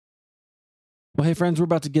Well, hey, friends, we're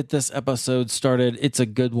about to get this episode started. It's a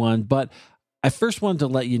good one, but I first wanted to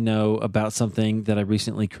let you know about something that I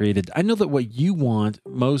recently created. I know that what you want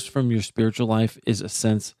most from your spiritual life is a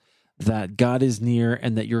sense that God is near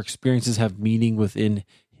and that your experiences have meaning within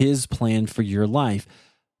His plan for your life.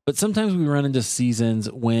 But sometimes we run into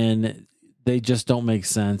seasons when they just don't make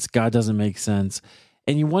sense. God doesn't make sense.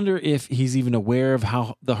 And you wonder if He's even aware of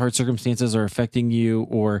how the hard circumstances are affecting you,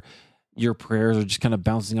 or your prayers are just kind of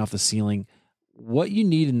bouncing off the ceiling. What you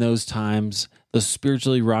need in those times, the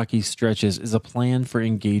spiritually rocky stretches, is a plan for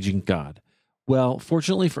engaging God. Well,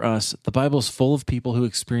 fortunately for us, the Bible is full of people who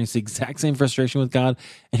experienced the exact same frustration with God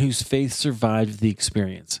and whose faith survived the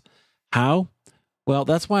experience. How? Well,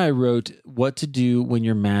 that's why I wrote What to Do When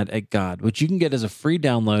You're Mad at God, which you can get as a free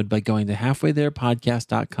download by going to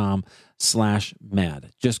halfwaytherepodcast.com/mad.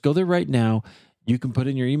 Just go there right now. You can put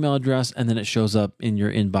in your email address and then it shows up in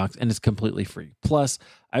your inbox and it's completely free. Plus,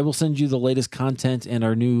 I will send you the latest content and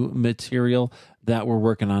our new material that we're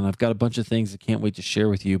working on. I've got a bunch of things I can't wait to share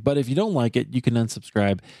with you. But if you don't like it, you can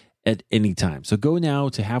unsubscribe at any time. So go now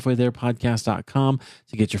to halfwaytherepodcast.com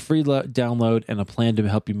to get your free download and a plan to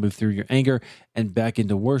help you move through your anger and back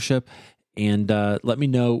into worship. And let me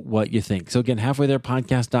know what you think. So again,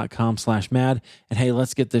 halfwaytherepodcast.com/mad. And hey,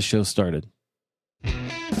 let's get this show started.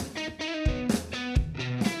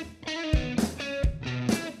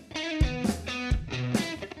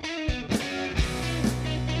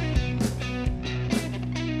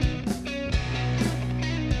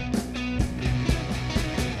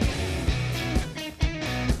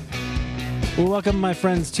 Well, welcome, my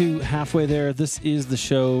friends, to Halfway There. This is the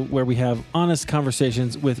show where we have honest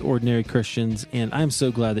conversations with ordinary Christians, and I'm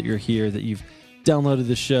so glad that you're here, that you've downloaded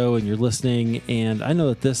the show and you're listening, and I know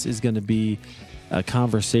that this is going to be a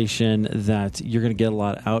conversation that you're going to get a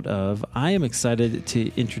lot out of. I am excited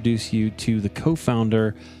to introduce you to the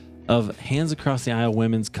co-founder of Hands Across the Aisle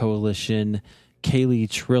Women's Coalition, Kaeley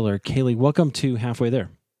Triller. Kaeley, welcome to Halfway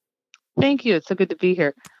There. Thank you. It's so good to be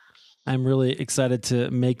here. I'm really excited to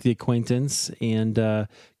make the acquaintance and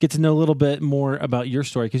get to know a little bit more about your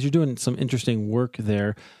story, because you're doing some interesting work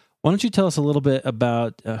there. Why don't you tell us a little bit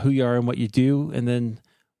about who you are and what you do, and then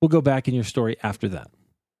we'll go back in your story after that.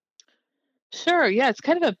 Sure. Yeah, it's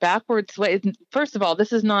kind of a backwards way. First of all,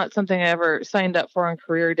 this is not something I ever signed up for on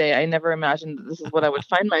Career Day. I never imagined that this is what I would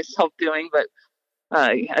find myself doing. But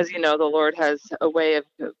as you know, the Lord has a way of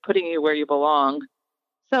putting you where you belong.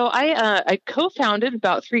 So I co-founded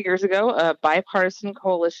about 3 years ago a bipartisan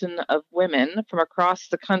coalition of women from across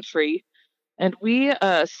the country, and we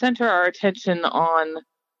center our attention on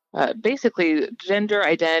basically gender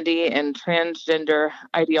identity and transgender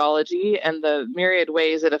ideology and the myriad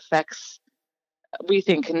ways it affects, we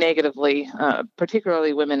think, negatively,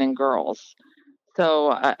 particularly women and girls.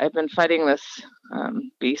 So I've been fighting this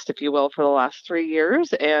beast, if you will, for the last 3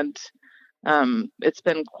 years, and it's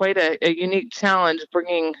been quite a unique challenge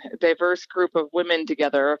bringing a diverse group of women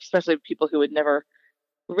together, especially people who would never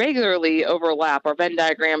regularly overlap. Our Venn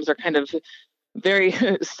diagrams are kind of very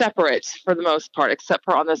separate for the most part, except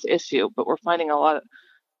for on this issue, but we're finding a lot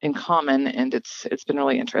in common, and it's been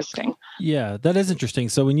really interesting. Yeah, that is interesting.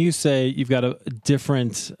 So when you say you've got a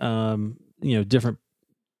different, different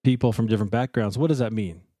people from different backgrounds, what does that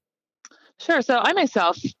mean? Sure. So I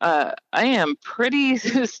myself, I am pretty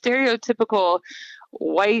stereotypical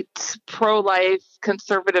white, pro-life,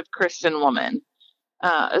 conservative Christian woman.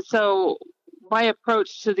 So my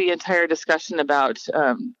approach to the entire discussion about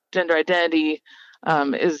gender identity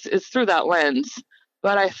is through that lens.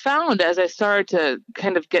 But I found, as I started to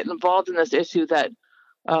kind of get involved in this issue, that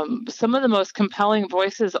some of the most compelling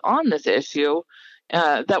voices on this issue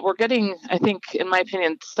that were getting, I think, in my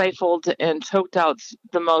opinion, stifled and choked out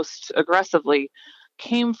the most aggressively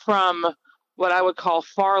came from what I would call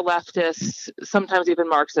far leftists, sometimes even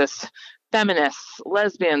Marxists, feminists,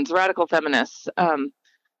 lesbians, radical feminists,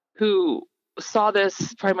 who saw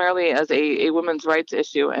this primarily as a women's rights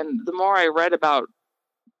issue. And the more I read about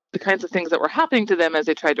the kinds of things that were happening to them as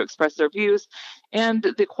they tried to express their views and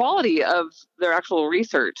the quality of their actual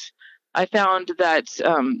research, I found that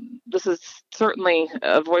this is certainly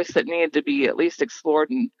a voice that needed to be at least explored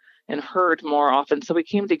and heard more often. So we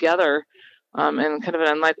came together in kind of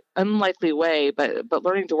an unlikely way, but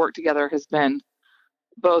learning to work together has been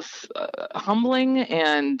both humbling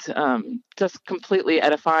and just completely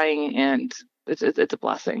edifying, and it's a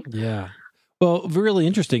blessing. Yeah. Well, really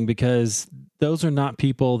interesting, because those are not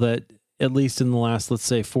people that, at least in the last, let's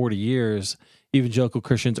say, 40 years, evangelical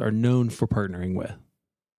Christians are known for partnering with.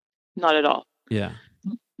 Not at all. Yeah.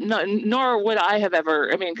 No, nor would I have ever.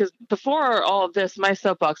 I mean, because before all of this, my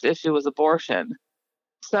soapbox issue was abortion.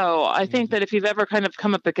 So I think that if you've ever kind of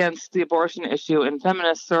come up against the abortion issue in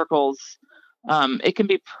feminist circles, it can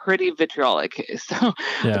be pretty vitriolic. So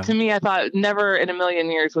to me, I thought never in a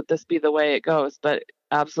million years would this be the way it goes, but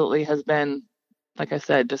absolutely has been, like I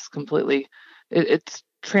said, just completely, it's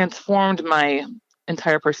transformed my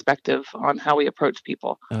entire perspective on how we approach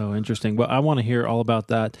people. Oh, interesting. Well, I want to hear all about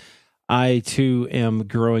that. I too am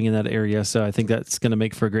growing in that area, so I think that's going to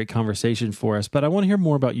make for a great conversation for us. But I want to hear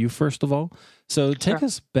more about you first of all. So take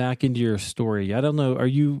us back into your story. I don't know. I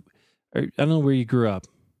don't know where you grew up.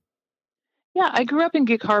 Yeah, I grew up in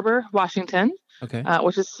Gig Harbor, Washington,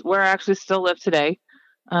 which is where I actually still live today.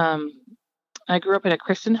 I grew up in a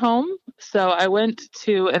Christian home, so I went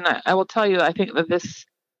to, and I will tell you, I think that this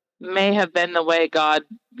may have been the way God,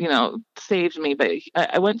 saved me, but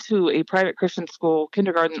I went to a private Christian school,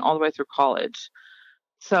 kindergarten all the way through college.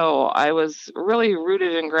 So I was really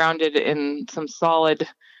rooted and grounded in some solid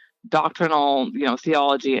doctrinal,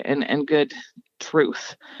 theology and good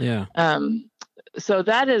truth. Yeah. So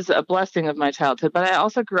that is a blessing of my childhood, but I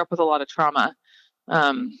also grew up with a lot of trauma,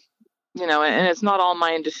 and it's not all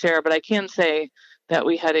mine to share, but I can say that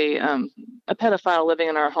we had a pedophile living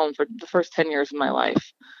in our home for the first 10 years of my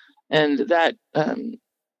life. And that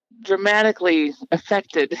dramatically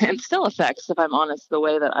affected and still affects, if I'm honest, the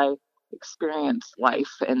way that I experience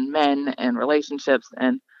life and men and relationships.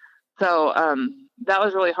 And so that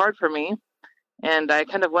was really hard for me. And I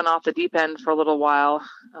kind of went off the deep end for a little while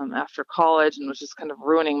after college and was just kind of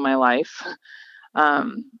ruining my life. I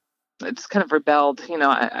just kind of rebelled.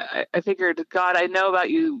 I figured, God, I know about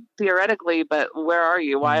you theoretically, but where are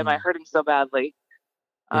you? Why am I hurting so badly?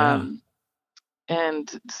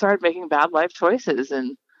 And started making bad life choices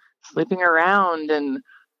and sleeping around and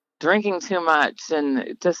drinking too much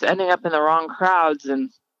and just ending up in the wrong crowds, and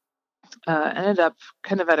ended up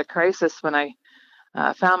kind of at a crisis when I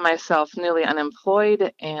found myself newly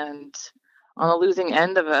unemployed and on the losing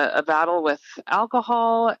end of a battle with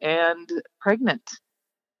alcohol and pregnant.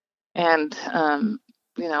 And,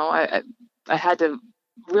 I had to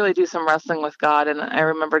really do some wrestling with God. And I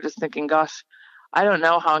remember just thinking, gosh, I don't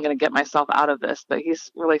know how I'm going to get myself out of this, but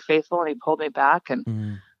he's really faithful and he pulled me back.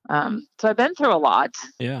 And so I've been through a lot.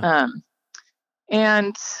 Yeah.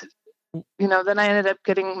 And, then I ended up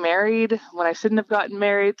getting married when I shouldn't have gotten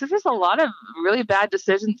married. So there's a lot of really bad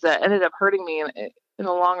decisions that ended up hurting me in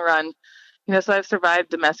the long run. So I've survived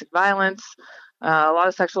domestic violence, a lot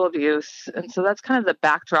of sexual abuse. And so that's kind of the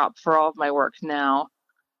backdrop for all of my work now.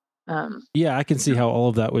 Yeah, I can see how all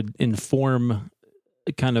of that would inform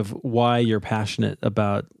kind of why you're passionate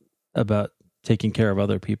about taking care of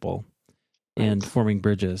other people and forming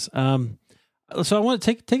bridges. So I want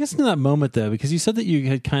to take us into that moment though, because you said that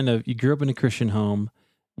you grew up in a Christian home,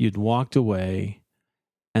 you'd walked away,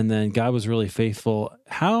 and then God was really faithful.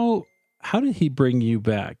 How did he bring you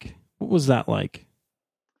back? What was that like?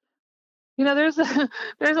 There's a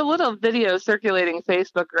little video circulating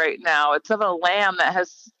Facebook right now. It's of a lamb that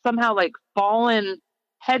has somehow fallen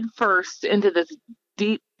headfirst into this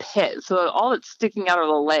deep pit. So all that's sticking out are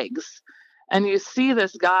the legs. And you see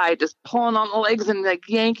this guy just pulling on the legs and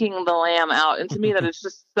yanking the lamb out. And to me, that is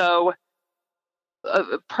just so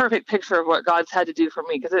a perfect picture of what God's had to do for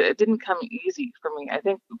me, because it didn't come easy for me. I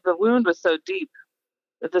think the wound was so deep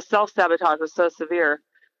that the self-sabotage was so severe.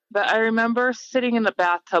 But I remember sitting in the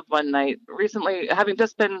bathtub one night recently, having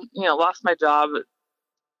just been, lost my job,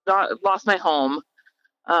 lost my home,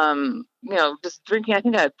 just drinking. I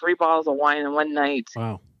think I had 3 bottles of wine in one night.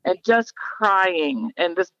 Wow. And just crying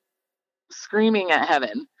and just screaming at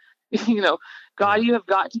heaven, God, you have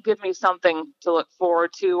got to give me something to look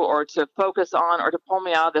forward to or to focus on or to pull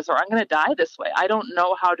me out of this, or I'm going to die this way. I don't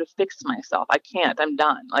know how to fix myself. I can't. I'm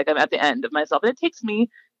done. I'm at the end of myself. And it takes me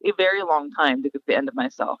a very long time to get to the end of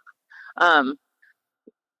myself.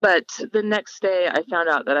 But the next day I found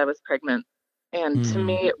out that I was pregnant. And to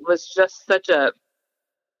me, it was just I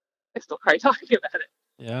still cry talking about it.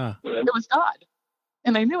 Yeah. It was God.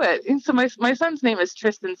 And I knew it. And so my son's name is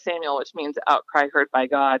Tristan Samuel, which means outcry heard by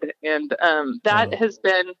God. And that has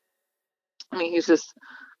been, he's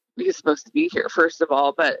supposed to be here, first of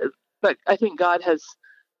all. But I think God has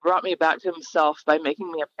brought me back to himself by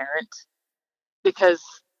making me a parent. Because,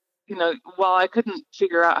 while I couldn't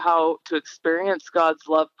figure out how to experience God's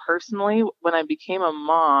love personally, when I became a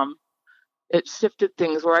mom, it shifted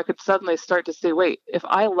things where I could suddenly start to say, wait, if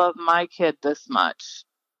I love my kid this much,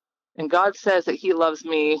 and God says that he loves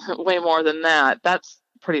me way more than that, that's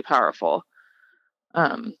pretty powerful.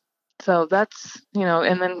 So that's,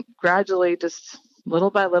 and then gradually, just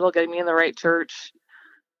little by little, getting me in the right church,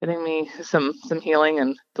 getting me some healing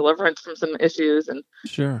and deliverance from some issues. And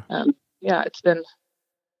sure. it's been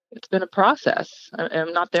it's been a process.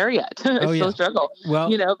 I'm not there yet. I Oh still yeah. struggle,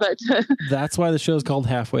 Well, but that's why the show's called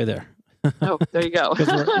Halfway There. oh, there you go.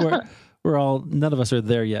 Because we're all, none of us are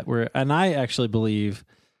there yet. And I actually believe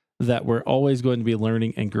that we're always going to be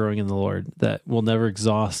learning and growing in the Lord, that we'll never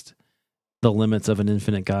exhaust the limits of an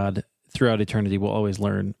infinite God throughout eternity. We'll always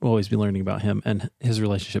learn, we'll always be learning about him and his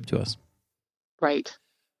relationship to us. Right.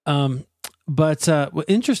 But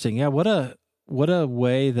interesting. Yeah. What a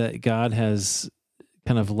way that God has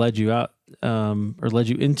kind of led you out, or led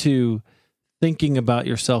you into thinking about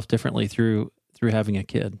yourself differently through having a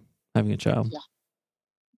kid, having a child. Yeah.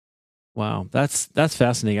 Wow. That's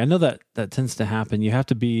fascinating. I know that tends to happen. You have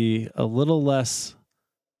to be a little less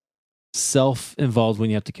self-involved when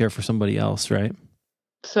you have to care for somebody else, right?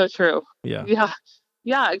 So true. Yeah.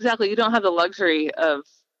 Yeah, exactly. You don't have the luxury of,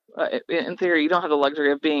 in theory, you don't have the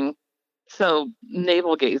luxury of being so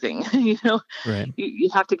navel gazing. Right. You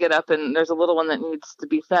have to get up, and there's a little one that needs to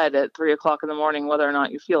be fed at 3:00 in the morning, whether or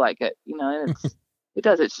not you feel like it. And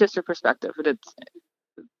it's just your perspective, but it's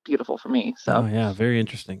beautiful for me. So. Oh yeah, very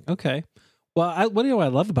interesting. Okay. Well, what I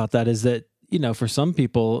love about that is that, for some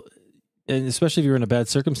people, and especially if you're in a bad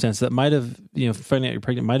circumstance, that might have, finding out you're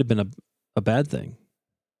pregnant might have been a bad thing.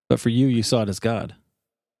 But for you, you saw it as God.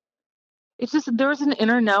 It's just, there was an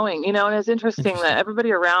inner knowing, and it's interesting that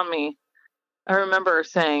everybody around me, I remember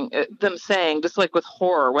them saying, just like with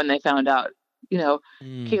horror when they found out,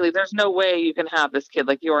 Kaeley, there's no way you can have this kid.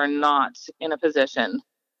 Like, you are not in a position.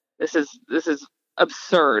 This is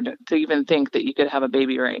absurd to even think that you could have a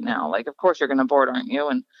baby right now. Like, of course you're going to abort, aren't you?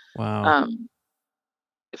 And wow.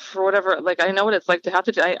 For whatever, like, I know what it's like to have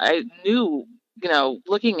to. I knew,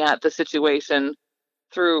 looking at the situation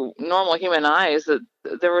through normal human eyes, that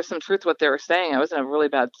there was some truth to what they were saying. I was in a really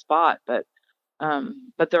bad spot, but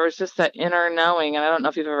there was just that inner knowing, and I don't know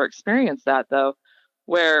if you've ever experienced that though,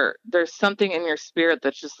 where there's something in your spirit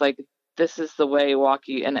that's just like, this is the way, walk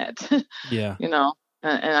ye in it. Yeah. And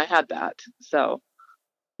I had that. So.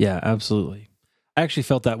 Yeah, absolutely. I actually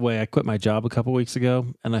felt that way. I quit my job a couple weeks ago,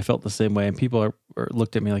 and I felt the same way. And people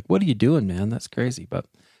looked at me like, "What are you doing, man? That's crazy." But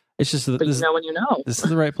it's just when you know, this is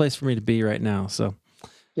the right place for me to be right now. So,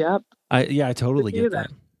 yep. I totally get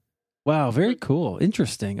that. Wow, very cool.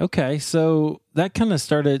 Interesting. Okay, so that kind of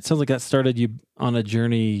started. Sounds like that started you on a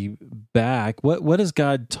journey back. What has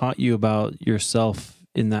God taught you about yourself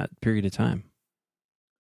in that period of time?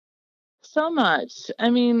 So much. I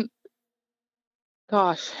mean,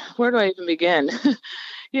 gosh, where do I even begin?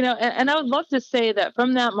 And I would love to say that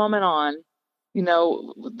from that moment on,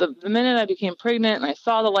 the minute I became pregnant and I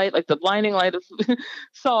saw the light, like the blinding light of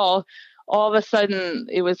Saul, all of a sudden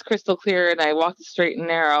it was crystal clear and I walked straight and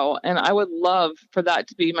narrow. And I would love for that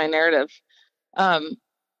to be my narrative.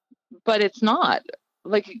 But it's not.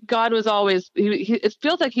 Like, God was always, it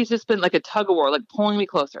feels like he's just been like a tug of war, like pulling me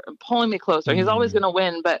closer and pulling me closer. He's always going to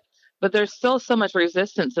win, but there's still so much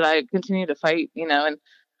resistance that I continue to fight, and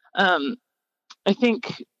I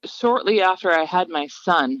think shortly after I had my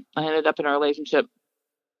son, I ended up in a relationship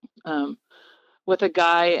with a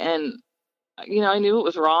guy, and I knew it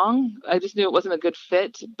was wrong. I just knew it wasn't a good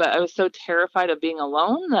fit, but I was so terrified of being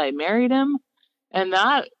alone that I married him. And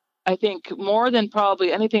that, I think, more than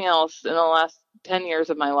probably anything else in the last 10 years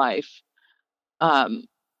of my life, I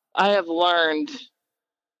have learned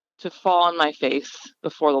to fall on my face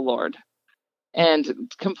before the Lord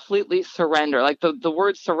and completely surrender. Like, the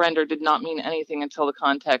word surrender did not mean anything until the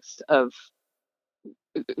context of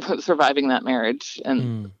surviving that marriage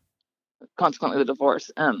and consequently the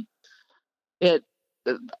divorce.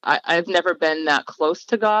 I've never been that close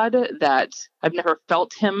to God, that I've never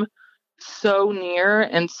felt him so near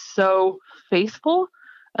and so faithful.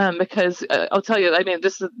 Because I'll tell you, I mean,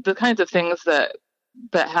 this is the kinds of things that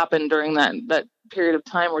happened during that period of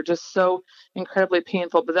time were just so incredibly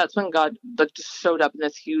painful. But that's when God just showed up in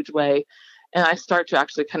this huge way, and I start to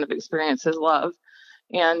actually kind of experience his love.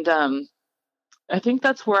 And I think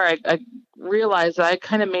that's where I realized that I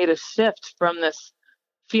kind of made a shift from this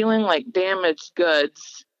feeling like damaged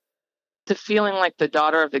goods to feeling like the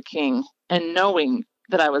daughter of the king, and knowing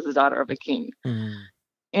that I was the daughter of a king.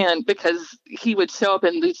 And because he would show up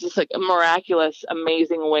in these just like miraculous,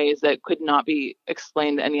 amazing ways that could not be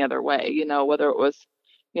explained any other way, whether it was,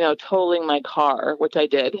 totaling my car, which I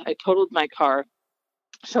did. I totaled my car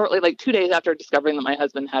shortly, like 2 days after discovering that my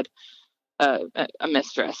husband had a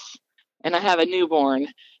mistress. And I have a newborn,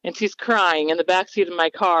 and she's crying in the backseat of my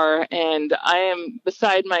car, and I am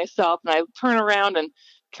beside myself, and I turn around and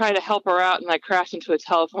try to help her out, and I crash into a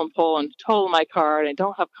telephone pole and total my car, and I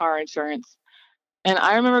don't have car insurance. And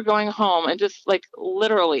I remember going home and just like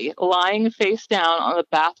literally lying face down on the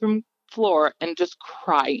bathroom floor and just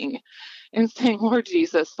crying and saying, Lord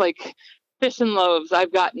Jesus, like fish and loaves,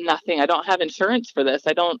 I've got nothing. I don't have insurance for this.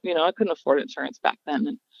 I don't, I couldn't afford insurance back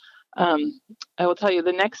then. And I will tell you,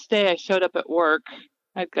 the next day I showed up at work.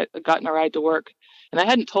 I'd gotten a ride to work, and I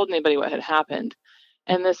hadn't told anybody what had happened.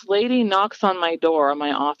 And this lady knocks on my door,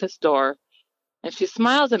 my office door, and she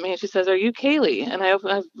smiles at me and she says, "Are you Kaeley?" And I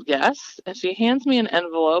open, yes. And she hands me an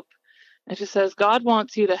envelope and she says, "God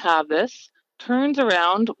wants you to have this." Turns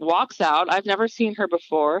around, walks out. I've never seen her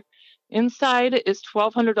before. Inside is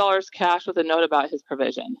 $1,200 cash with a note about his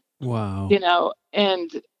provision. Wow. And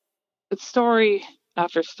it's story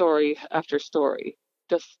after story after story.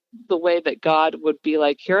 Just the way that God would be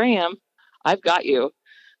like, "Here I am. I've got you."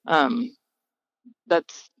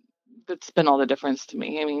 That's been all the difference to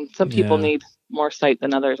me. I mean, some people need more sight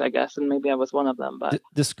than others, I guess, and maybe I was one of them. But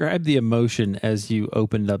describe the emotion as you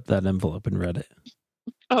opened up that envelope and read it.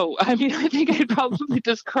 Oh, I mean, I think I probably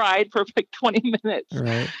just cried for like 20 minutes.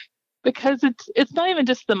 Right. Because it's not even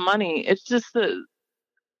just the money. It's just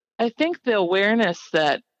I think the awareness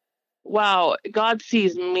that, wow, God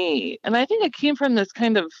sees me. And I think it came from this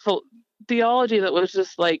kind of theology that was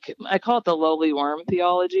just like, I call it the lowly worm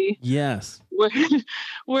theology. Yes.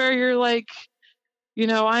 Where you're like,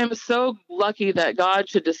 I'm so lucky that God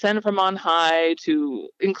should descend from on high to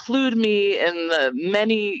include me in the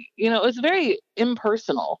many, it's very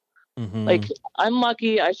impersonal. Mm-hmm. Like, I'm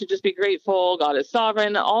lucky, I should just be grateful, God is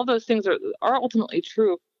sovereign. All those things are ultimately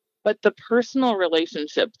true. But the personal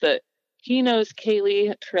relationship that he knows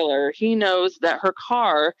Kaeley Triller, he knows that her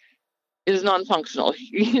car is non-functional.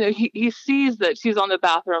 He sees that she's on the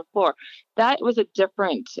bathroom floor. That was it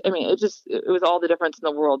was all the difference in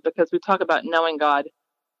the world, because we talk about knowing God,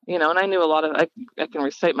 and I knew a lot of, I can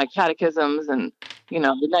recite my catechisms and,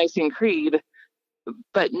 the Nicene Creed,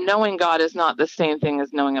 but knowing God is not the same thing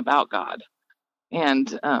as knowing about God.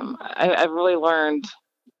 And I've really learned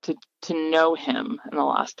to know him in the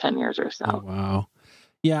last 10 years or so. Oh, wow.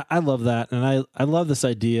 Yeah, I love that. And I love this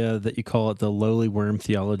idea that you call it the lowly worm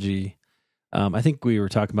theology. I think we were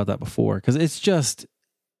talking about that before, because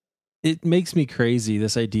it makes me crazy,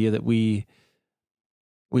 this idea that we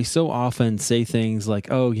so often say things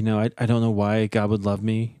like, "Oh, I don't know why God would love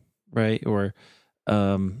me," right? Or,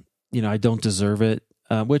 I don't deserve it,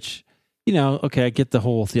 which, okay, I get the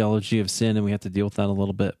whole theology of sin and we have to deal with that a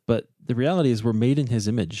little bit. But the reality is we're made in his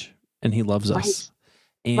image and he loves us.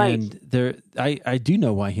 And I do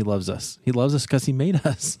know why he loves us. He loves us because he made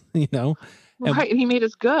us, And he made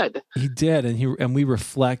us good. He did, and we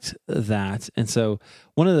reflect that. And so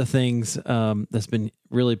one of the things that's been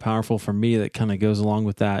really powerful for me that kind of goes along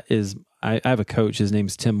with that is I have a coach. His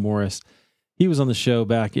name's Tim Morris. He was on the show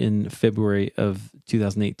back in February of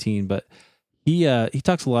 2018, but he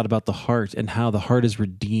talks a lot about the heart and how the heart is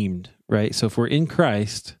redeemed, right? So if we're in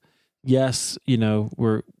Christ, yes,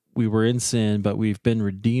 we were in sin, but we've been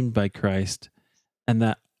redeemed by Christ, and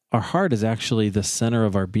that our heart is actually the center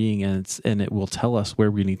of our being, and it will tell us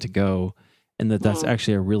where we need to go, and that's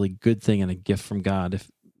actually a really good thing and a gift from God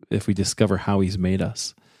if we discover how he's made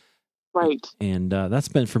us. Right. And that's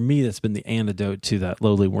been, for me, that's been the antidote to that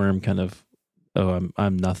lowly worm kind of,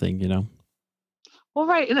 I'm nothing, Well,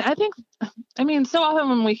 right. And I think, so often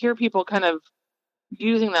when we hear people kind of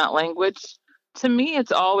using that language, to me,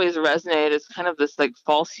 it's always resonated as kind of this like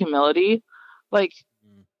false humility. Like,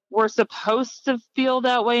 we're supposed to feel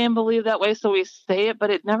that way and believe that way, so we say it, but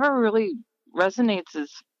it never really resonates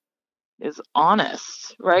as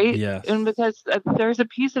honest, right? Yes. And because there's a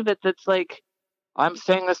piece of it that's like, I'm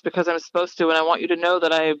saying this because I'm supposed to, and I want you to know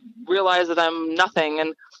that I realize that I'm nothing.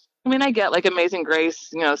 And I get like Amazing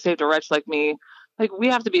Grace, saved a wretch like me. Like, we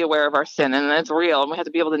have to be aware of our sin, and it's real, and we have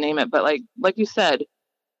to be able to name it. But like you said,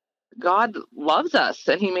 God loves us,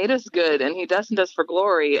 and he made us good, and he destined us for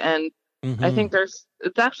glory. And I think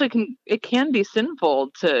it can be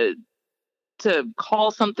sinful to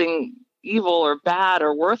call something evil or bad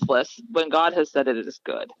or worthless when God has said it is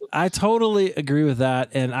good. I totally agree with that.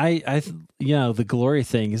 And I the glory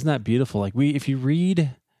thing, isn't that beautiful? Like, if you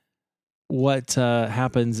read what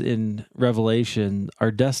happens in Revelation,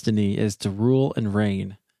 our destiny is to rule and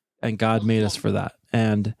reign, and God made us for that.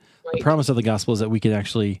 And the promise of the gospel is that we can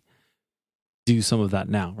actually do some of that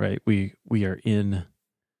now, right? We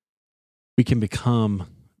can become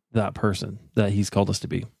that person that he's called us to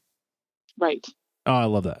be. Right. Oh, I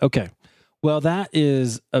love that. Okay. Well, that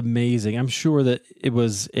is amazing. I'm sure that it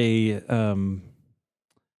was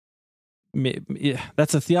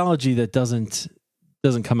that's a theology that doesn't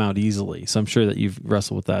come out easily. So I'm sure that you've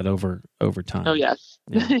wrestled with that over time. Oh, yes.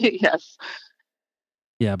 Yeah. Yes.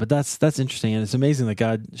 Yeah, but that's interesting. And it's amazing that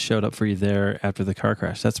God showed up for you there after the car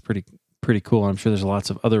crash. That's pretty pretty cool. I'm sure there's lots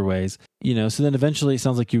of other ways, so then eventually it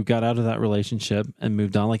sounds like you got out of that relationship and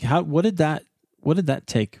moved on. Like what did that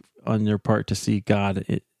take on your part to see God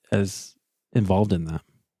as involved in that?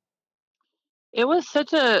 It was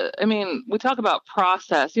we talk about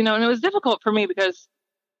process, and it was difficult for me because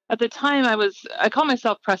at the time I call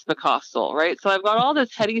myself Presbycostal, right? So I've got all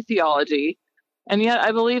this heady theology, and yet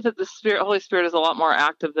I believe that the Holy Spirit is a lot more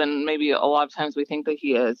active than maybe a lot of times we think that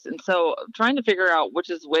he is. And so trying to figure out which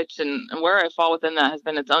is which and where I fall within that has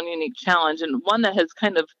been its own unique challenge, and one that has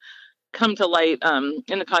kind of come to light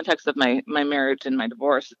in the context of my marriage and my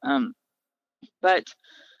divorce. But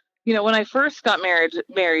when I first got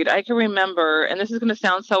married, I can remember, and this is going to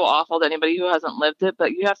sound so awful to anybody who hasn't lived it,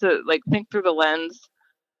 but you have to think through the lens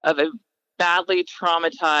of a badly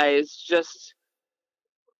traumatized, just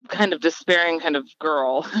kind of despairing kind of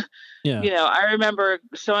girl. Yeah. I remember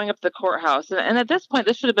showing up at the courthouse, and at this point,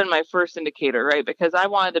 this should have been my first indicator, right? Because I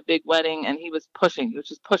wanted a big wedding, and he was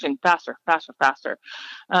just pushing faster, faster, faster.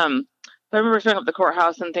 So I remember showing up at the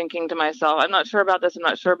courthouse and thinking to myself, I'm not sure about this. I'm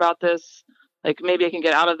not sure about this. Maybe I can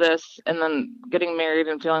get out of this, and then getting married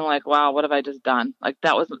and feeling like, wow, what have I just done?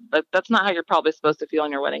 That's not how you're probably supposed to feel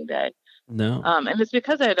on your wedding day. No. And it's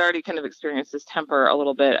because I had already kind of experienced this temper a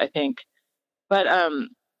little bit, I think. But,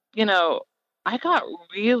 I got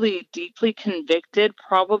really deeply convicted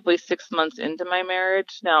probably 6 months into my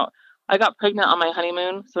marriage. Now, I got pregnant on my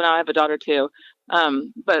honeymoon, so now I have a daughter too.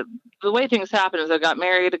 But the way things happened is I got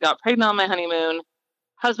married, I got pregnant on my honeymoon.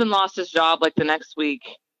 Husband lost his job the next week.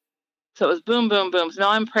 So it was boom, boom, boom. So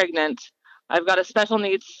now I'm pregnant. I've got a special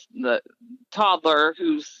needs toddler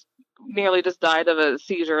who's nearly just died of a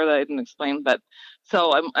seizure that I didn't explain. But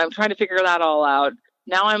so I'm trying to figure that all out.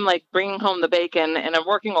 Now I'm bringing home the bacon, and I'm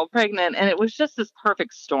working while pregnant, and it was just this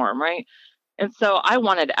perfect storm, right? And so I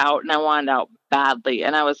wanted out, and I wanted out badly,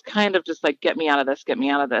 and I was kind of just get me out of this, get me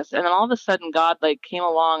out of this. And then all of a sudden, God came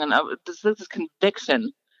along, and this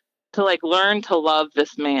conviction to learn to love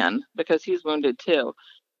this man because he's wounded too.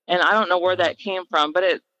 And I don't know where that came from, but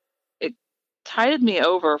it tided me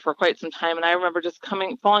over for quite some time. And I remember just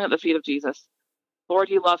falling at the feet of Jesus. Lord,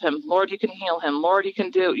 you love him. Lord, you can heal him. Lord, you can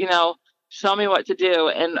do, show me what to do.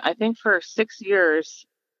 And I think for 6 years,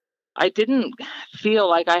 I didn't feel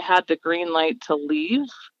like I had the green light to leave,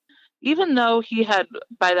 even though he had,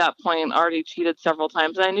 by that point, already cheated several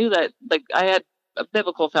times. And I knew that I had a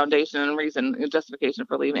biblical foundation and reason and justification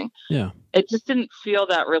for leaving. Yeah. It just didn't feel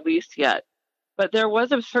that release yet. But there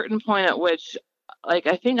was a certain point at which, I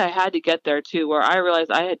think I had to get there too, where I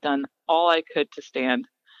realized I had done all I could to stand.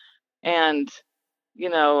 And,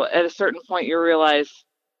 at a certain point you realize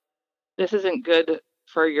this isn't good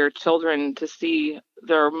for your children to see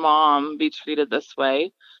their mom be treated this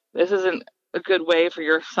way. This isn't a good way for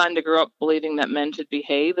your son to grow up believing that men should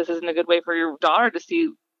behave. This isn't a good way for your daughter to see,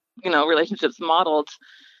 relationships modeled.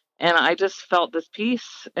 And I just felt this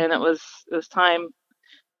peace, and it was time.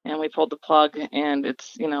 And we pulled the plug, and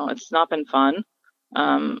it's not been fun.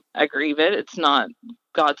 I grieve it. It's not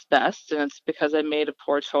God's best, and it's because I made a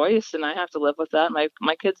poor choice, and I have to live with that.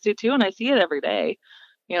 My kids do too, and I see it every day.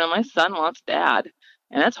 My son wants dad,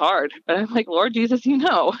 and that's hard. But I'm like, Lord Jesus,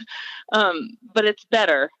 but it's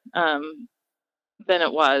better than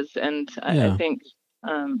it was, and I think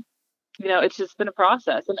it's just been a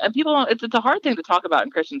process, and people. It's a hard thing to talk about in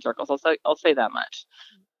Christian circles. I'll say that much.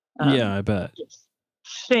 Yeah, I bet.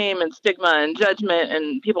 Shame and stigma and judgment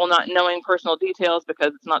and people not knowing personal details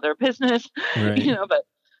because it's not their business, right.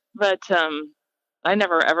 But I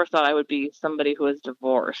never ever thought I would be somebody who is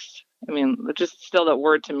divorced. I mean, just still that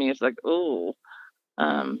word to me is ooh.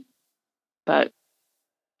 But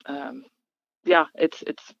yeah,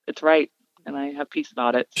 it's right, and I have peace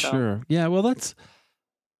about it. So. Sure. Yeah. Well,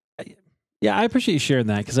 I appreciate you sharing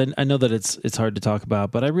that, because I know that it's hard to talk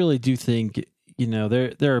about, but I really do think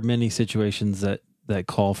there are many situations that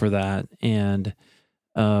call for that. And,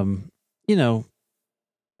 I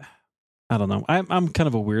don't know. I'm kind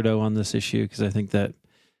of a weirdo on this issue, because I think that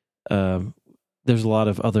there's a lot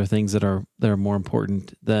of other things that are more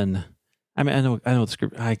important than, I know the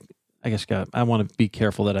script. I guess I want to be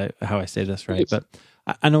careful that how I say this right, but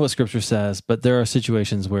I know what scripture says, but there are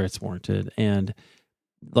situations where it's warranted. And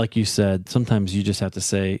like you said, sometimes you just have to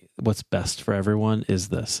say what's best for everyone is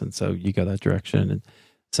this. And so you go that direction. And it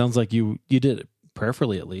sounds like you did it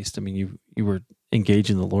prayerfully, at least. I mean, you were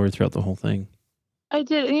engaging the Lord throughout the whole thing. I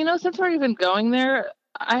did. And, since we're even going there,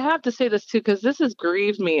 I have to say this too, because this has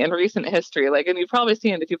grieved me in recent history. And you've probably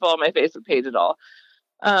seen it if you follow my Facebook page at all.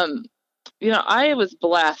 I was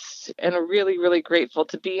blessed and really, really grateful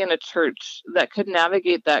to be in a church that could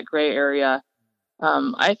navigate that gray area.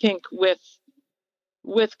 I think with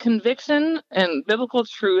with conviction and biblical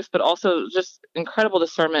truth, but also just incredible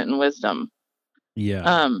discernment and wisdom.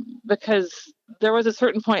 Yeah. Because there was a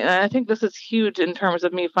certain point, and I think this is huge in terms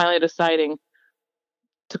of me finally deciding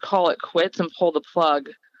to call it quits and pull the plug,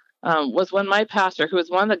 was when my pastor, who is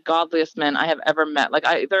one of the godliest men I have ever met,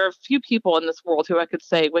 there are a few people in this world who I could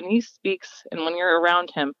say when he speaks and when you're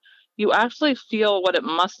around him, you actually feel what it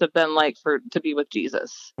must have been like to be with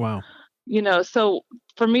Jesus. Wow. So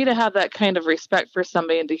for me to have that kind of respect for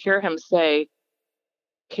somebody and to hear him say,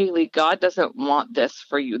 Kaeley, God doesn't want this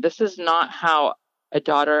for you. This is not how a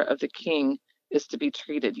daughter of the king is to be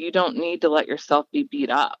treated. You don't need to let yourself be beat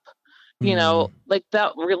up. Like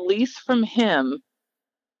that release from him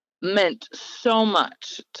meant so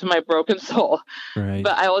much to my broken soul. Right.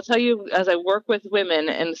 But I will tell you, as I work with women,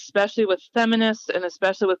 and especially with feminists and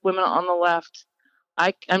especially with women on the left,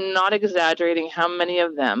 I'm not exaggerating how many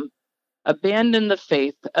of them abandon the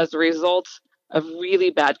faith as a result of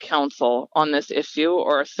really bad counsel on this issue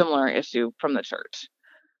or a similar issue from the church.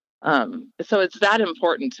 So it's that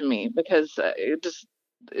important to me because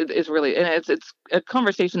it's really, and it's a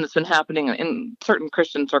conversation that's been happening in certain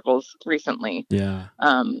Christian circles recently. Yeah.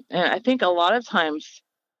 And I think a lot of times,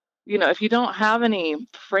 if you don't have any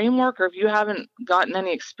framework or if you haven't gotten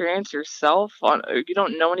any experience yourself or you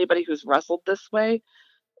don't know anybody who's wrestled this way,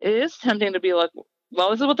 it is tempting to be like,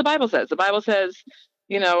 well, this is what the Bible says. The Bible says,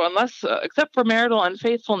 unless, except for marital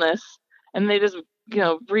unfaithfulness, and they just,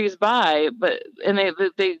 breeze by, and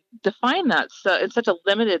they define that in such a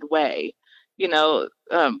limited way,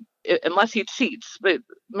 unless he cheats. But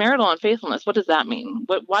marital unfaithfulness, what does that mean?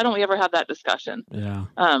 Why don't we ever have that discussion? Yeah.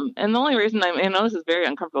 And the only reason I know this is a very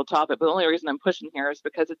uncomfortable topic, but the only reason I'm pushing here is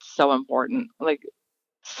because it's so important. Like,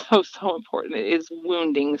 so important. It is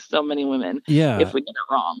wounding so many women if we get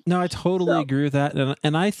it wrong. No, I totally agree with that.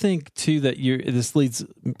 And I think too that this leads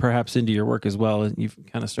perhaps into your work as well, and you've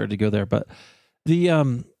kind of started to go there, but the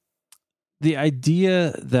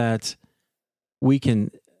idea that we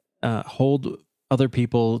can hold other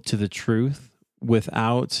people to the truth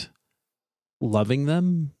without loving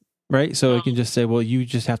them, right? So I can just say, well, you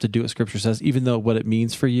just have to do what Scripture says, even though what it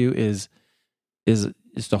means for you is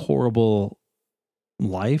just a horrible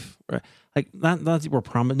life, right? Like not we're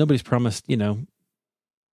promised. Nobody's promised,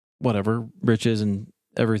 whatever riches and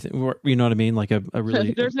everything. You know what I mean? Like a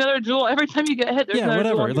really there's another jewel every time you get hit. There's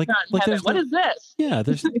another whatever. Jewel like there's what is this? Yeah,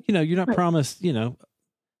 there's you're not promised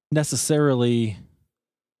necessarily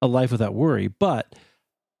a life without worry, but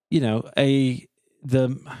a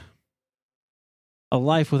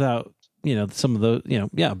life without some of those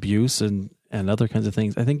abuse and other kinds of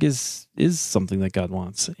things, I think is something that God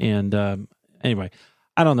wants. And anyway,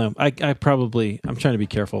 I don't know. I'm trying to be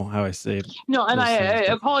careful how I say it. No, and I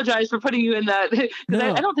apologize for putting you in that because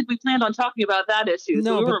I don't think we planned on talking about that issue.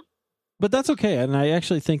 No, so but that's okay. And I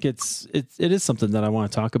actually think it is something that I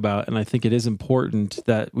want to talk about. And I think it is important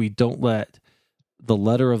that we don't let the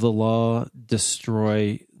letter of the law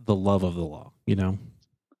destroy the love of the law,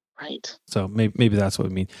 Right. So maybe that's what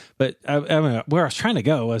we mean. But where I was trying to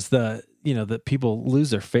go was that people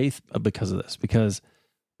lose their faith because of this, because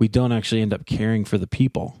we don't actually end up caring for the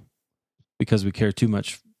people because we care too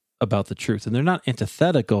much about the truth. And they're not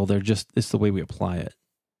antithetical. It's the way we apply it.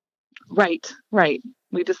 Right.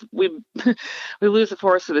 We lose the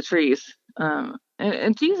forest for the trees.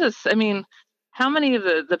 And Jesus, I mean, how many of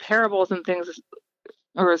the parables and things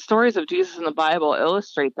or stories of Jesus in the Bible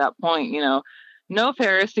illustrate that point? No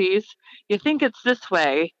Pharisees, you think it's this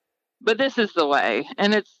way, but this is the way.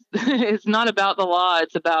 And it's not about the law.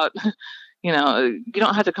 It's about, you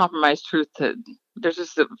don't have to compromise truth there's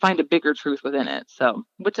just find a bigger truth within it. So,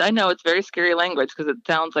 which I know it's very scary language because it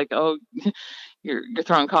sounds like, oh, you're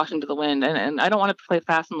throwing caution to the wind. And I don't want to play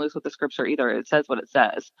fast and loose with the Scripture either. It says what it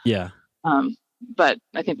says. Yeah. But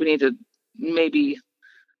I think we need to maybe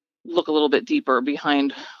look a little bit deeper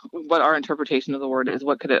behind what our interpretation of the word is.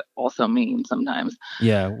 What could it also mean sometimes?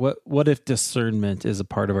 Yeah. What if discernment is a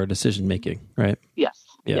part of our decision making, right? Yes.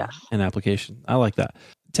 Yeah. Yes. And application. I like that.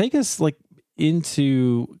 Take us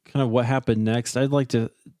into kind of what happened next. I'd like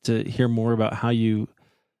to hear more about how you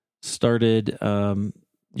started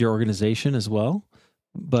your organization as well.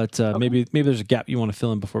 But okay. maybe there's a gap you want to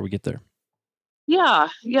fill in before we get there. Yeah.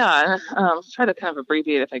 Try to kind of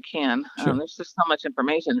abbreviate if I can. Sure. There's just so much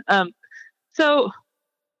information. So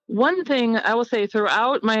one thing I will say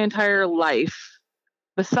throughout my entire life,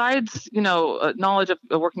 besides a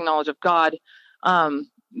working knowledge of God,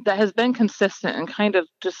 that has been consistent and kind of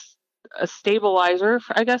just a stabilizer,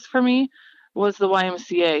 I guess, for me, was the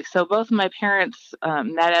YMCA. So both my parents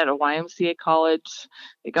met at a YMCA college.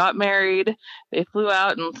 They got married. They flew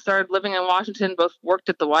out and started living in Washington. Both worked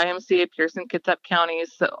at the YMCA, Pierce and Kitsap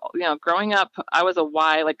counties. So, growing up, I was a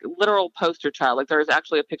Y, like literal poster child. Like there was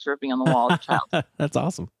actually a picture of me on the wall as a child. That's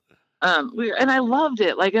awesome. And I loved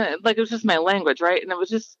it. Like it was just my language, right? And it was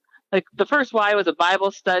just like the first Y was a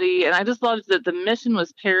Bible study, and I just loved that the mission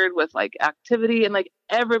was paired with like activity, and like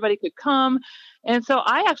everybody could come. And so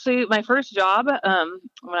I actually, my first job,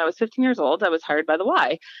 when I was 15 years old, I was hired by the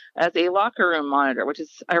Y as a locker room monitor, which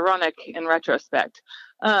is ironic in retrospect.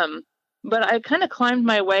 But I kind of climbed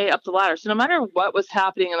my way up the ladder. So no matter what was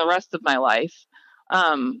happening in the rest of my life,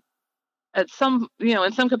 at some,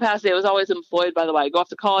 in some capacity, I was always employed by the Y. Go off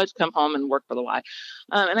to college, come home, and work for the Y.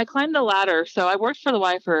 And I climbed the ladder. So I worked for the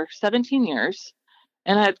Y for 17 years,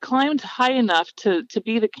 and I had climbed high enough to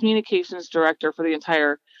be the communications director for the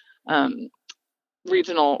entire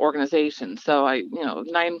regional organization. So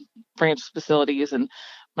 9 branch facilities, and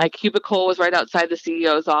my cubicle was right outside the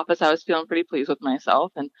CEO's office. I was feeling pretty pleased with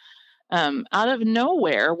myself. And out of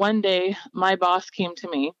nowhere, one day, my boss came to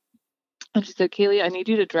me and she said, Kaeley, I need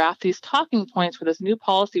you to draft these talking points for this new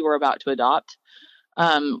policy we're about to adopt.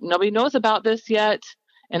 Nobody knows about this yet,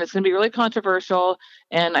 and it's going to be really controversial.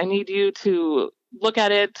 And I need you to look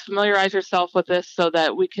at it, familiarize yourself with this so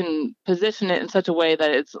that we can position it in such a way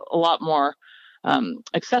that it's a lot more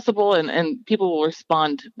accessible and people will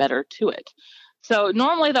respond better to it. So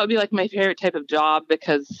normally that would be like my favorite type of job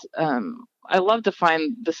because I love to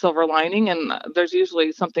find the silver lining, and there's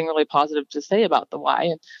usually something really positive to say about the Y.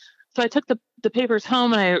 And so I took the papers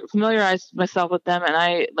home and I familiarized myself with them,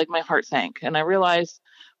 and my heart sank. And I realized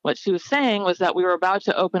what she was saying was that we were about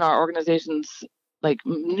to open our organization's like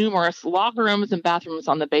numerous locker rooms and bathrooms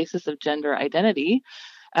on the basis of gender identity,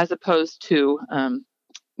 as opposed to,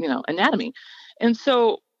 anatomy. And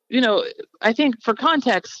so, I think for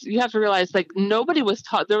context, you have to realize like nobody was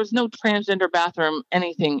taught, there was no transgender bathroom,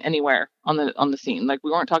 anything, anywhere on the scene. Like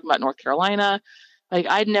we weren't talking about North Carolina. Like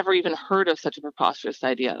I'd never even heard of such a preposterous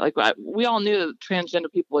idea. Like we all knew that transgender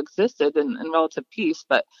people existed in relative peace,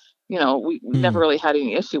 but we never really had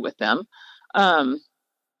any issue with them,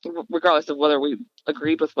 regardless of whether we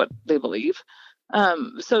agreed with what they believe.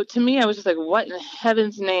 So to me, I was just like, what in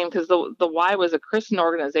heaven's name? Because the Y was a Christian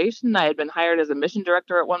organization. I had been hired as a mission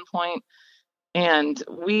director at one point. And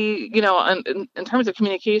we, in terms of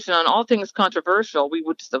communication on all things controversial, we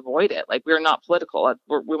would just avoid it. Like we were not political.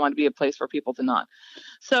 We want to be a place for people to not.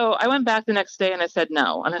 So I went back the next day and I said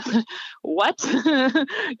no. And I said, "What?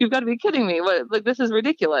 You've got to be kidding me! Like this is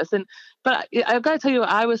ridiculous." But I've got to tell you,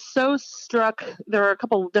 I was so struck. There were a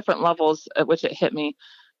couple of different levels at which it hit me.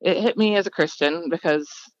 It hit me as a Christian because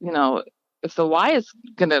if the Y is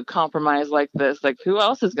going to compromise like this, like who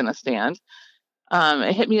else is going to stand?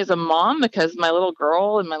 It hit me as a mom because my little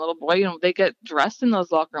girl and my little boy, they get dressed in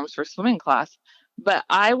those locker rooms for swimming class. But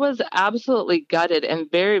I was absolutely gutted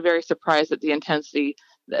and very, very surprised at the intensity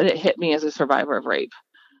that it hit me as a survivor of rape.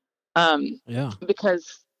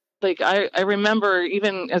 Because like I remember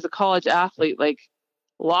even as a college athlete, like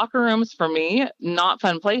locker rooms for me, not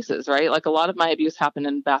fun places, right? Like a lot of my abuse happened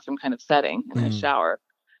in a bathroom kind of setting in a shower.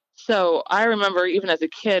 So I remember even as a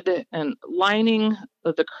kid and lining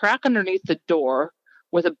the crack underneath the door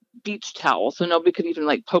with a beach towel so nobody could even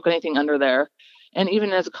like poke anything under there. And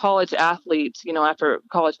even as a college athlete, after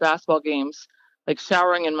college basketball games, like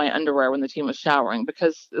showering in my underwear when the team was showering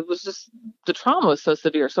because it was just the trauma was so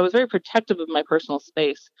severe. So I was very protective of my personal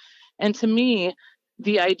space. And to me,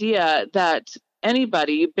 the idea that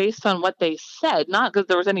anybody, based on what they said, not because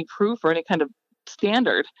there was any proof or any kind of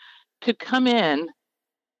standard, could come in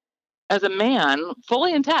as a man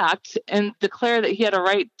fully intact and declare that he had a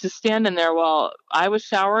right to stand in there while I was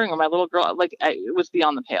showering or my little girl, it was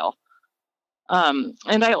beyond the pale. And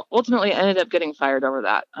I ultimately ended up getting fired over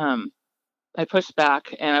that. I pushed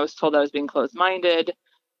back and I was told I was being closed-minded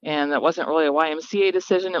and that wasn't really a YMCA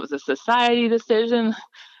decision. It was a society decision.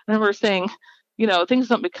 I remember saying, things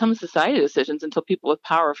don't become society decisions until people with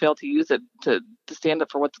power fail to use it to stand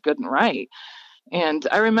up for what's good and right. And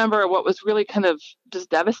I remember what was really kind of just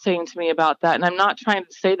devastating to me about that, and I'm not trying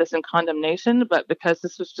to say this in condemnation, but because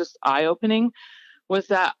this was just eye-opening, was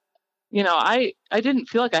that, I didn't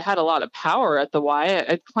feel like I had a lot of power at the Y.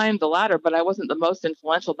 I'd climbed the ladder, but I wasn't the most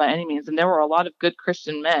influential by any means. And there were a lot of good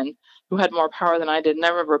Christian men who had more power than I did. And I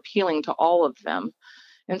remember appealing to all of them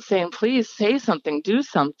and saying, please say something, do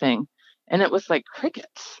something. And it was like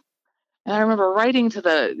crickets. And I remember writing to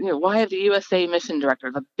the Y of the USA mission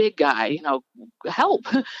director, the big guy, help.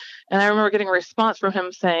 And I remember getting a response from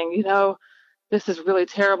him saying, this is really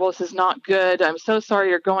terrible. This is not good. I'm so sorry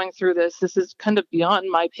you're going through this. This is kind of beyond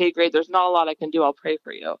my pay grade. There's not a lot I can do. I'll pray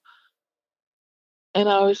for you. And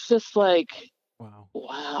I was just like,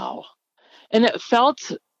 wow. And it felt,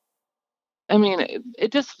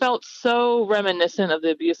 it just felt so reminiscent of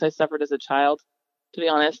the abuse I suffered as a child, to be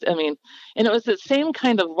honest. And it was the same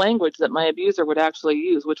kind of language that my abuser would actually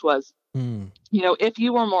use, which was, if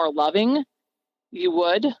you were more loving, you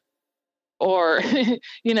would, or, and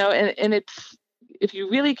it's, if you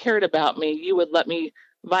really cared about me, you would let me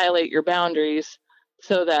violate your boundaries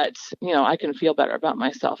so that, I can feel better about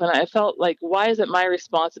myself. And I felt like, why is it my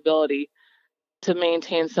responsibility to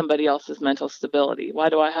maintain somebody else's mental stability? Why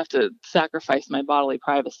do I have to sacrifice my bodily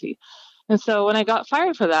privacy? And so when I got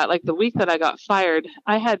fired for that, like the week that I got fired,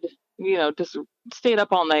 I had, just stayed up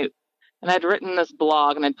all night, and I'd written this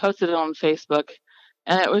blog and I'd posted it on Facebook,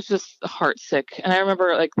 and it was just heartsick. And I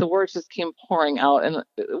remember like the words just came pouring out, and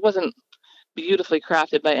it wasn't beautifully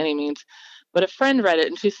crafted by any means. But a friend read it,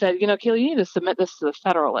 and she said, Kaeley, you need to submit this to the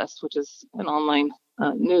Federalist, which is an online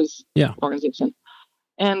news organization.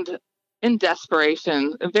 And in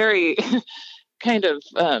desperation, very kind of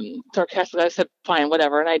sarcastic, I said, fine,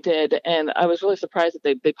 whatever. And I did. And I was really surprised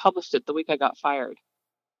that they published it the week I got fired.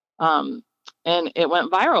 And it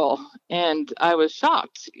went viral, and I was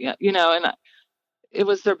shocked, and it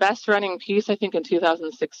was their best running piece, I think, in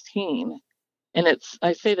 2016. And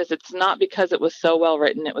I say this, it's not because it was so well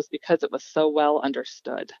written, it was because it was so well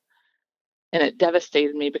understood. And it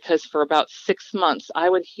devastated me because for about 6 months, I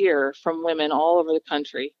would hear from women all over the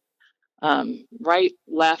country, right,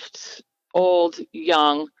 left, old,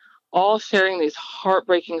 young, all sharing these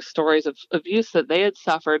heartbreaking stories of abuse that they had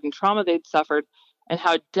suffered and trauma they'd suffered, and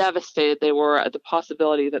how devastated they were at the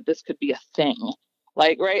possibility that this could be a thing.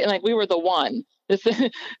 Like, right? And like, we were the one.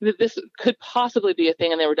 This could possibly be a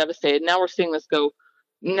thing, and they were devastated. Now we're seeing this go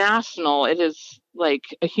national. It is like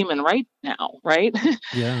a human right now, right?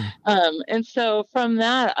 Yeah. And so from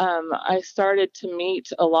that, I started to meet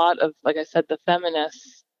a lot of, like I said, the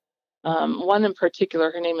feminists. One in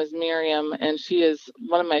particular, her name is Miriam, and she is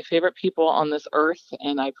one of my favorite people on this earth,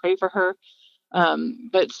 and I pray for her.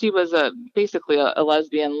 But she was basically a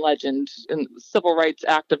lesbian legend and civil rights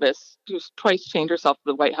activist who's twice chained herself to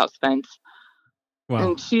the White House fence. Wow.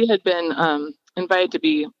 And she had been invited to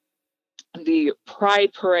be the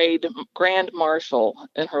Pride Parade Grand Marshal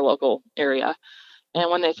in her local area. And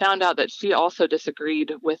when they found out that she also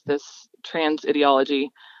disagreed with this trans ideology,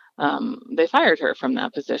 they fired her from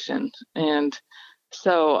that position. And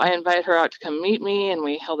so I invited her out to come meet me, and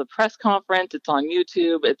we held a press conference. It's on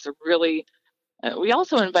YouTube. It's really, we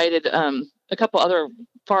also invited a couple other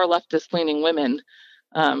far leftist leaning women,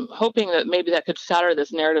 hoping that maybe that could shatter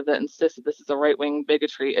this narrative that insists that this is a right-wing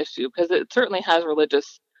bigotry issue, because it certainly has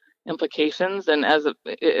religious implications and as a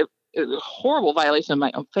horrible violation of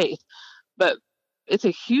my own faith. But it's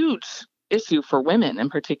a huge issue for women in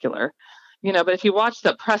particular, but if you watch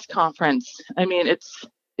the press conference,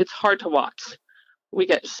 it's hard to watch. We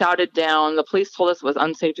get shouted down. The police told us it was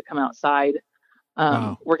unsafe to come outside.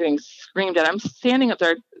 Wow. We're getting screamed at. I'm standing up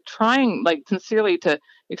there trying, like, sincerely to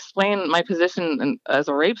explain my position as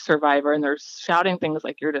a rape survivor, and they're shouting things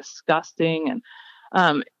like, "You're disgusting."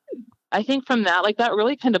 And I think from that, like, that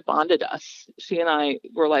really kind of bonded us. She and I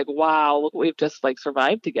were like, wow, look what we've just like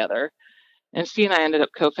survived together. And she and I ended up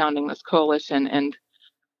co-founding this coalition, and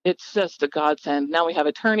it's just a godsend. Now we have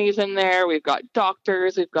attorneys in there. We've got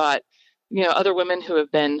doctors. We've got, other women who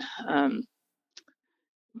have been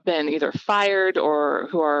either fired or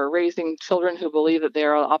who are raising children who believe that they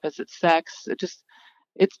are opposite sex.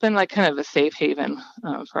 It's been like kind of a safe haven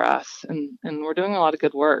for us, and we're doing a lot of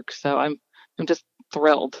good work. So I'm just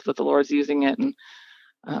thrilled that the Lord's using it. And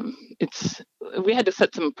we had to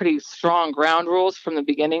set some pretty strong ground rules from the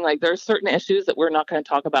beginning. Like, there are certain issues that we're not going to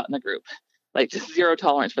talk about in the group, like just zero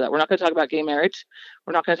tolerance for that. We're not going to talk about gay marriage.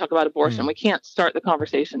 We're not going to talk about abortion. We can't start the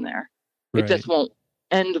conversation there. Right. It just won't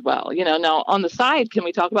end well. Now on the side, can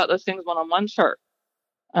we talk about those things one-on-one? Sure.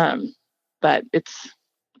 But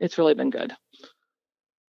it's really been good.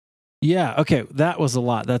 Yeah. Okay. That was a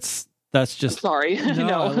lot. That's just, sorry.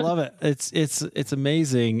 No, I love it. It's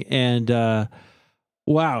amazing. And,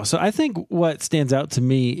 wow. So I think what stands out to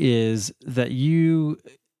me is that you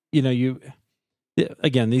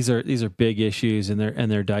again, these are big issues, and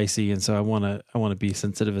they're dicey. And so I want to be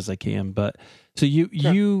sensitive as I can, but so you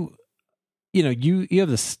have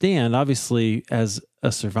the stand, obviously, as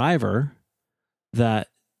a survivor, that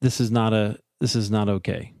this is not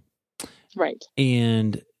okay. Right.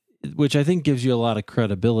 And which I think gives you a lot of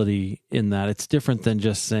credibility in that it's different than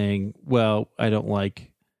just saying, well, I don't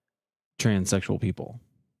like transsexual people.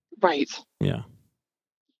 Right. Yeah.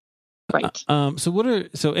 Right.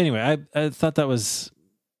 So anyway, I thought that's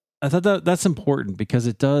important because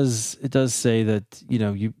it does say that,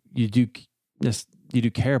 you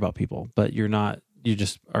do care about people, but you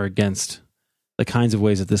just are against the kinds of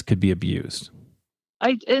ways that this could be abused.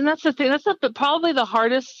 And that's the thing. That's probably the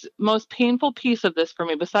hardest, most painful piece of this for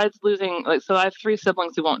me, besides losing. So I have 3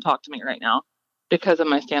 siblings who won't talk to me right now because of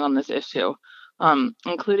my stand on this issue,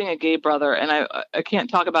 including a gay brother. And I can't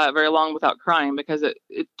talk about it very long without crying because it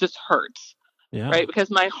just hurts. Yeah. Right. Because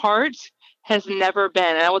my heart has never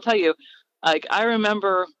been. And I will tell you, like, I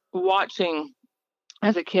remember watching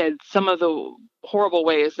as a kid some of the horrible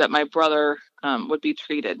ways that my brother would be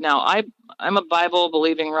treated. Now, I'm a Bible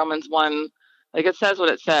believing Romans 1. Like, it says what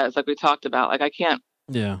it says, like we talked about. Like, I can't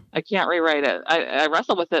rewrite it. I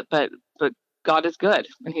wrestle with it, but God is good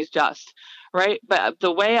and he's just, right? But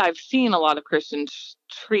the way I've seen a lot of Christians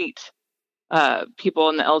treat people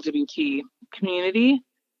in the LGBT community,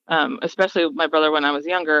 especially my brother when I was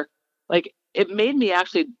younger, like, it made me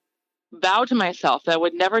actually vow to myself that I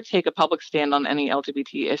would never take a public stand on any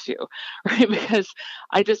LGBT issue, right? Because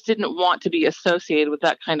I just didn't want to be associated with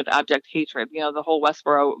that kind of abject hatred. The whole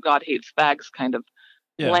Westboro God hates fags kind of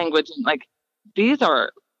language. And like, these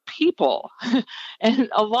are people, and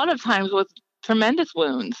a lot of times with tremendous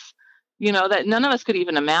wounds, that none of us could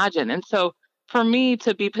even imagine. And so for me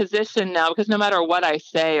to be positioned now, because no matter what I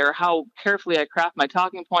say or how carefully I craft my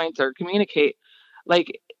talking points or communicate,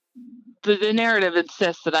 like, the narrative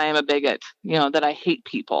insists that I am a bigot, that I hate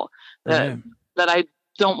people, that I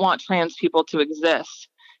don't want trans people to exist.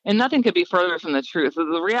 And nothing could be further from the truth.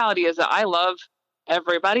 The reality is that I love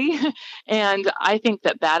everybody. And I think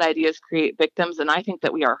that bad ideas create victims. And I think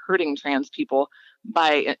that we are hurting trans people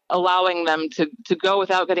by allowing them to go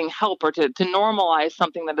without getting help or to normalize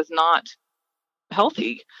something that is not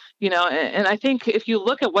healthy, and I think if you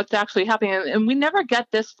look at what's actually happening, and we never get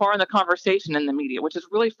this far in the conversation in the media, which is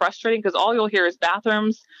really frustrating because all you'll hear is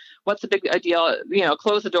bathrooms, what's the big deal,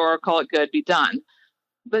 close the door, call it good, be done.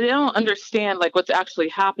 But they don't understand like what's actually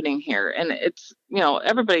happening here. And it's,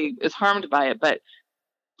 everybody is harmed by it, but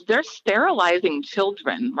they're sterilizing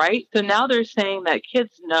children, right? So now they're saying that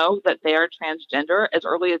kids know that they are transgender as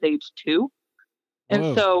early as age 2. And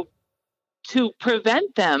Whoa. So to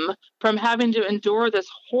prevent them from having to endure this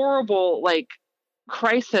horrible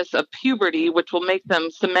crisis of puberty, which will make them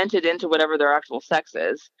cemented into whatever their actual sex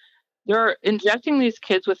is, they're injecting these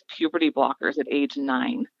kids with puberty blockers at age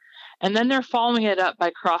 9. And then they're following it up by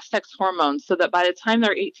cross-sex hormones so that by the time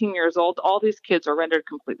they're 18 years old, all these kids are rendered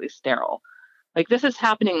completely sterile. Like, this is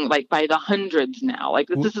happening by the hundreds now. Like,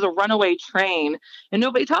 this is a runaway train, and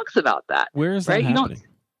nobody talks about that. Where is that happening?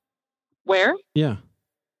 Where? Yeah.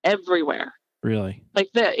 Everywhere. Really? Like,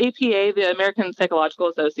 the APA, the American Psychological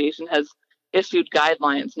Association, has issued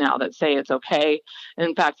guidelines now that say it's okay. And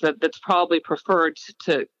in fact, that's probably preferred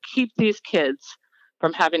to keep these kids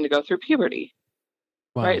from having to go through puberty.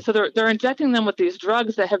 Wow. Right. So they're injecting them with these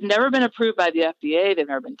drugs that have never been approved by the FDA. They've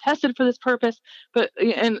never been tested for this purpose.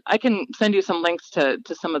 And I can send you some links to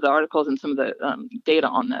some of the articles and some of the data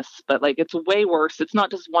on this. But it's way worse. It's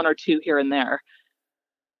not just 1 or 2 here and there.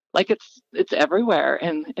 It's everywhere,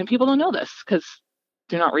 and people don't know this because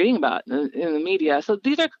they're not reading about it in the media. So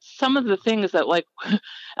these are some of the things that,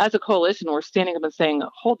 as a coalition, we're standing up and saying,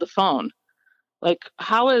 hold the phone.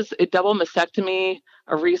 How is a double mastectomy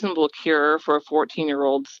a reasonable cure for a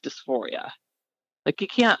 14-year-old's dysphoria? You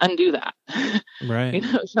can't undo that. Right.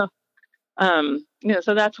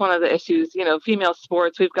 So that's one of the issues. Female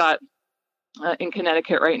sports, we've got in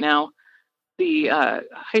Connecticut right now, the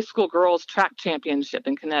high school girls track championship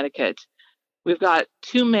in Connecticut. We've got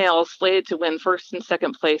 2 males slated to win first and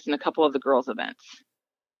second place in a couple of the girls' events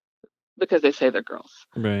because they say they're girls.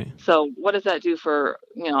 Right. So what does that do for,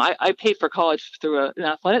 I paid for college through an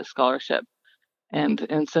athletic scholarship.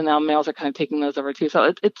 And so now males are kind of taking those over too.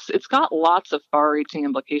 So it's got lots of far-reaching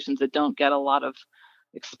implications that don't get a lot of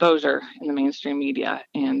exposure in the mainstream media.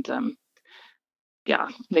 And they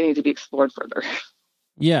need to be explored further.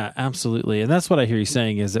 Yeah, absolutely. And that's what I hear you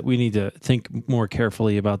saying, is that we need to think more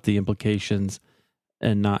carefully about the implications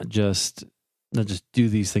and not just do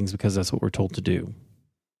these things because that's what we're told to do.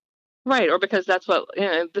 Right. Or because that's what,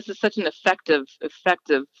 this is such an effective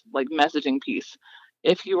messaging piece.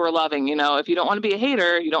 If you were loving, if you don't want to be a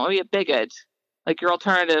hater, you don't want to be a bigot, your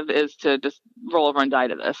alternative is to just roll over and die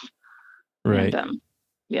to this. Right. And,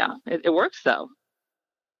 it works though.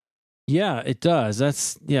 Yeah, it does.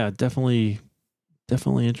 That's definitely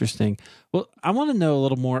interesting. Well, I want to know a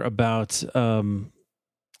little more about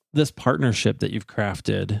this partnership that you've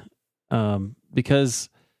crafted, because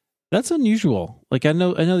that's unusual. I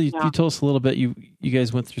know you told us a little bit. You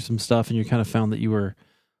guys went through some stuff, and you kind of found that you were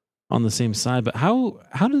on the same side. But how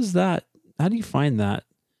do you find that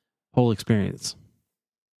whole experience?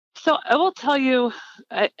 So I will tell you,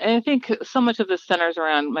 I think so much of this centers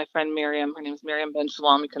around my friend Miriam. Her name is Miriam Ben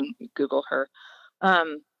Shalom. You can Google her.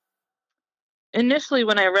 Initially,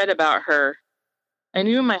 when I read about her, I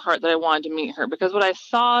knew in my heart that I wanted to meet her, because what I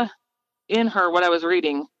saw in her, what I was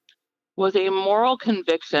reading, was a moral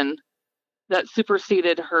conviction that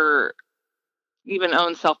superseded her even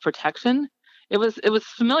own self-protection. It was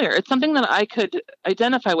familiar. It's something that I could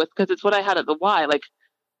identify with, because it's what I had at the Y. Like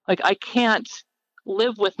I can't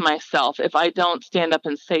live with myself if I don't stand up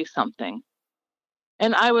and say something.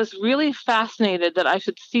 And I was really fascinated that I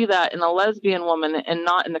should see that in a lesbian woman and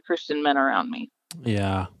not in the Christian men around me.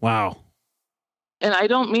 Yeah. Wow. And I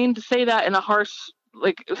don't mean to say that in a harsh,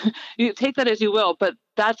 like, you take that as you will, but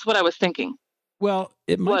that's what I was thinking. Well,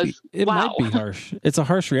 it might be harsh. It's a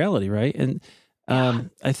harsh reality, right? And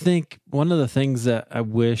I think one of the things that I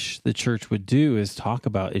wish the church would do is talk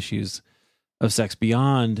about issues of sex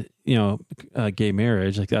beyond, gay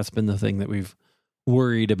marriage. Like, that's been the thing that we've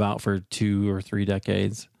worried about for 2 or 3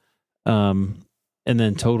 decades. And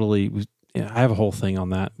then I have a whole thing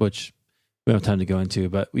on that, which we don't have time to go into,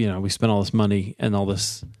 but we spent all this money and all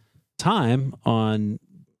this time on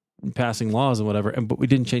passing laws and whatever, but we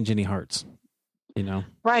didn't change any hearts,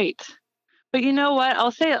 Right. But you know what?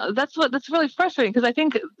 I'll say that's really frustrating, because I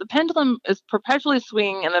think the pendulum is perpetually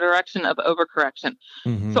swinging in the direction of overcorrection.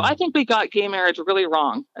 Mm-hmm. So I think we got gay marriage really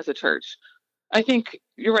wrong as a church. I think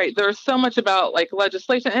you're right. There's so much about like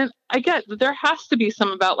legislation, and I get that there has to be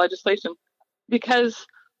some about legislation, because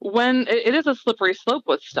when it is a slippery slope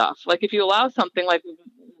with stuff, like if you allow something, like,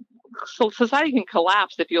 so society can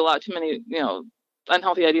collapse if you allow too many,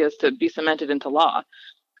 unhealthy ideas to be cemented into law.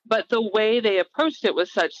 But the way they approached it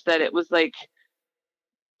was such that it was like,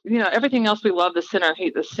 everything else we love the sinner,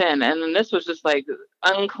 hate the sin. And then this was just like,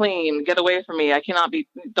 unclean, get away from me. I cannot be,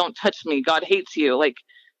 don't touch me. God hates you. Like,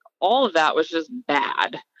 all of that was just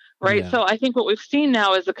bad. Right. Yeah. So I think what we've seen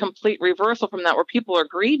now is a complete reversal from that, where people are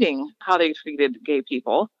grieving how they treated gay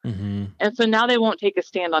people. Mm-hmm. And so now they won't take a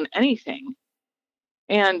stand on anything.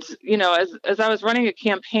 And, as I was running a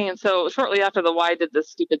campaign, so shortly after the Y did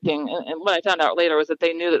this stupid thing, and what I found out later was that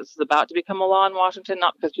they knew that this was about to become a law in Washington,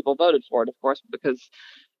 not because people voted for it, of course, but because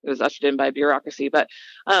it was ushered in by bureaucracy. But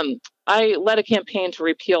I led a campaign to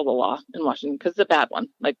repeal the law in Washington, because it's a bad one.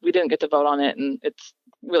 Like, we didn't get to vote on it, and it's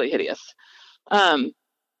really hideous.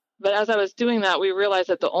 But as I was doing that, we realized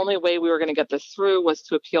that the only way we were going to get this through was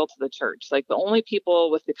to appeal to the church. Like, the only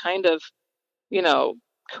people with the kind of,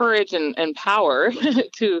 courage and power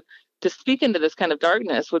to speak into this kind of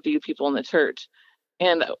darkness would be people in the church.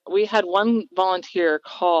 And we had one volunteer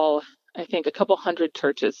call, I think, a couple hundred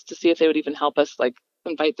churches to see if they would even help us, like,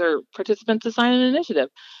 invite their participants to sign an initiative.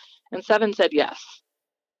 And 7 said yes.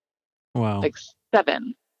 Wow. Like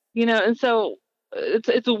 7, and so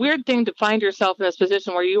it's a weird thing to find yourself in this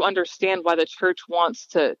position where you understand why the church wants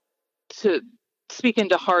to speak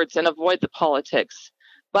into hearts and avoid the politics.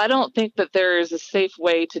 But I don't think that there is a safe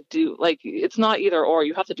way to do, like, it's not either or.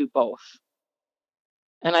 You have to do both.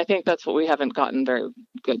 And I think that's what we haven't gotten very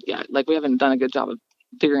good yet. Like, we haven't done a good job of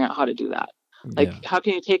figuring out how to do that. Like, how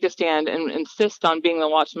can you take a stand and insist on being the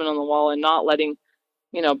watchman on the wall and not letting,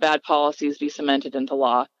 bad policies be cemented into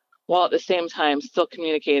law, while at the same time still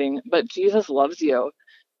communicating, but Jesus loves you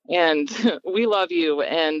and we love you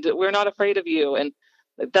and we're not afraid of you. And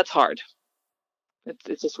that's hard.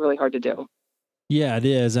 It's just really hard to do. Yeah, it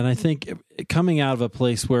is. And I think coming out of a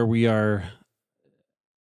place where we are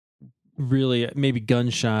really maybe gun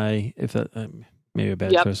shy, if that maybe a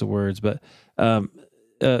bad choice of words, but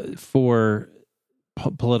for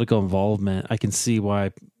political involvement, I can see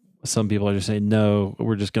why some people are just saying, no,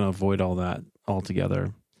 we're just going to avoid all that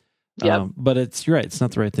altogether. But you're right. It's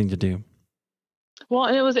not the right thing to do. Well,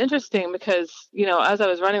 and it was interesting because, as I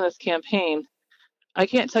was running this campaign, I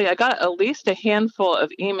can't tell you, I got at least a handful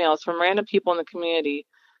of emails from random people in the community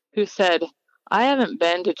who said, I haven't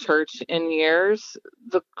been to church in years.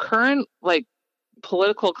 The current, like,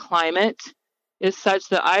 political climate is such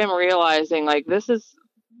that I am realizing, like, this is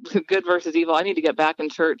good versus evil. I need to get back in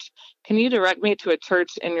church. Can you direct me to a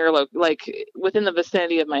church in your, like, within the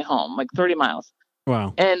vicinity of my home, like 30 miles?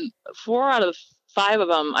 Wow. And 4 out of 5 of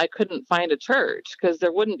them, I couldn't find a church because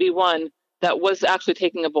there wouldn't be one that was actually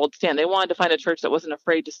taking a bold stand. They wanted to find a church that wasn't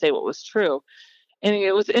afraid to say what was true. And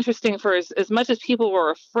it was interesting, for as much as people were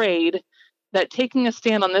afraid that taking a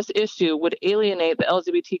stand on this issue would alienate the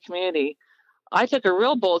LGBT community, I took a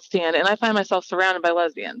real bold stand, and I find myself surrounded by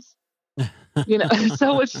lesbians.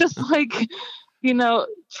 So it's just like,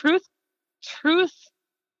 truth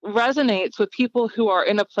resonates with people who are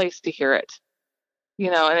in a place to hear it.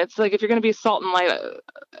 And it's like, if you're going to be salt and light,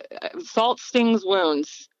 salt stings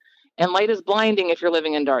wounds and light is blinding if you're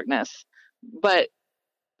living in darkness. But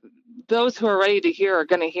those who are ready to hear are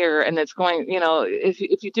going to hear, and it's going,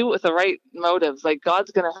 if you do it with the right motives, like,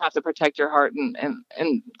 God's going to have to protect your heart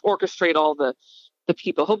and orchestrate all the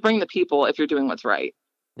people. He'll bring the people if you're doing what's right.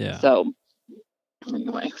 Yeah. So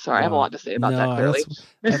anyway, sorry, I have a lot to say about that, clearly.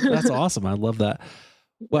 That's awesome. I love that.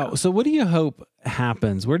 Wow. Yeah. So what do you hope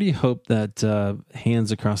happens? Where do you hope that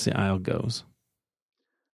Hands Across the Aisle goes?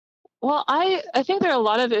 Well, I think there are a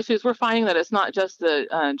lot of issues. We're finding that it's not just the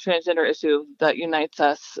transgender issue that unites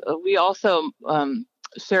us. We also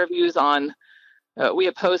share views on, we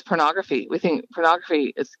oppose pornography. We think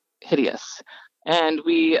pornography is hideous. And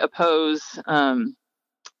we oppose,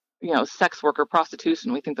 sex worker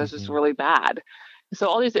prostitution. We think that's just really bad. So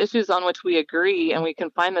all these issues on which we agree and we can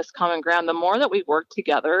find this common ground, the more that we work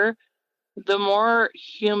together, the more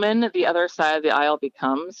human the other side of the aisle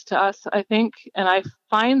becomes to us, I think. And I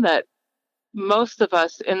find that most of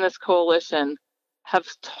us in this coalition have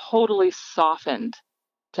totally softened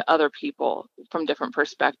to other people from different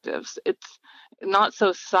perspectives. It's not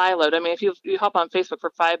so siloed. I mean, if you hop on Facebook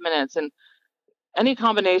for 5 minutes, and any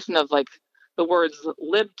combination of like the words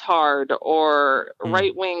libtard or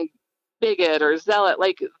right-wing bigot or zealot,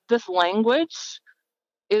 like, this language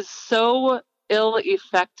is so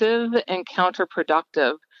ill-effective and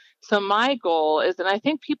counterproductive. So my goal is, and I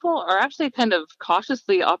think people are actually kind of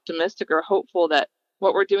cautiously optimistic or hopeful, that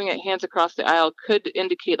what we're doing at Hands Across the Aisle could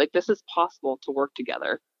indicate, like, this is possible to work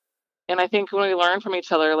together. And I think when we learn from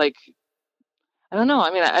each other, like, I don't know.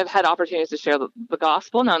 I mean, I've had opportunities to share the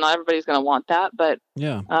gospel. Now, not everybody's going to want that, but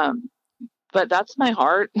yeah. But that's my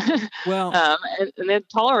heart. Well, and they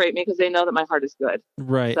tolerate me because they know that my heart is good.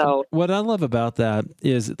 Right. So what I love about that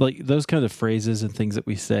is, like, those kind of phrases and things that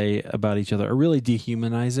we say about each other are really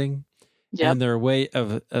dehumanizing. Yep. And they're a way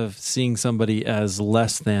of seeing somebody as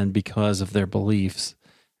less than because of their beliefs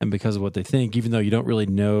and because of what they think, even though you don't really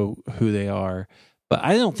know who they are. But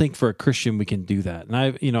I don't think for a Christian we can do that. And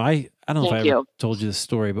I don't know if I ever told you this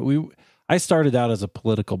story, but I started out as a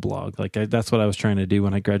political blog. Like, that's what I was trying to do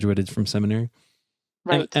when I graduated from seminary.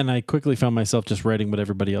 Right. And I quickly found myself just writing what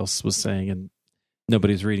everybody else was saying, and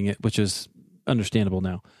nobody's reading it, which is understandable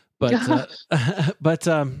now. But but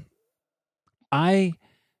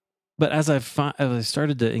as I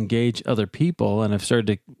started to engage other people, and I've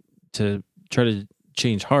started to try to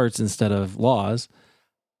change hearts instead of laws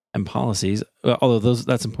and policies, although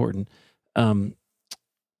that's important. I've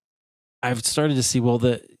started to see, well,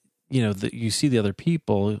 that you see the other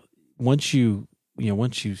people, once you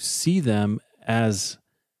see them as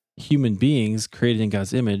human beings created in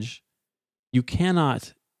God's image, you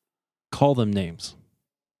cannot call them names,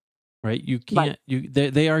 right? You can't.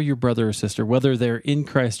 They are your brother or sister, whether they're in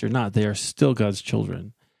Christ or not. They are still God's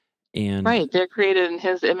children, and they're created in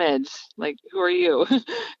His image. Like, who are you?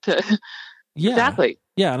 Exactly.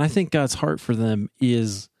 Yeah, and I think God's heart for them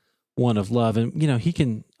is one of love,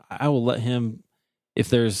 and I will let Him. If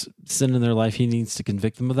there's sin in their life, He needs to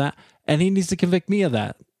convict them of that, and He needs to convict me of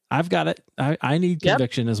that. I've got it. I need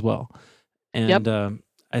conviction as well. And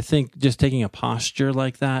I think just taking a posture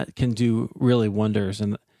like that can do really wonders.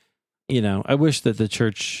 And, I wish that the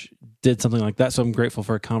church did something like that. So I'm grateful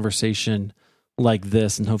for a conversation like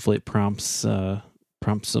this, and hopefully it prompts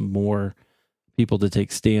some more people to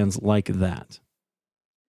take stands like that.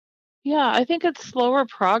 Yeah, I think it's slower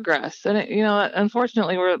progress. And,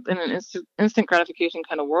 unfortunately, we're in an instant gratification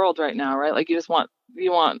kind of world right now, right? Like, you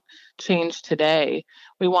want change today.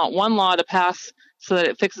 We want one law to pass so that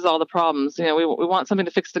it fixes all the problems. We want something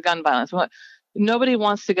to fix the gun violence. Nobody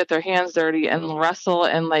wants to get their hands dirty and wrestle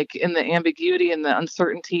and, like, in the ambiguity and the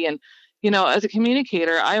uncertainty. And, as a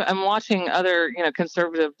communicator, I'm watching other,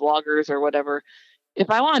 conservative bloggers or whatever. If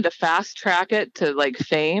I wanted to fast track it to, like,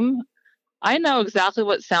 fame, I know exactly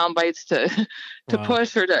what sound bites to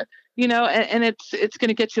push or to, and it's going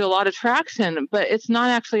to get you a lot of traction, but it's not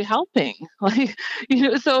actually helping. Like,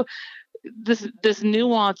 so this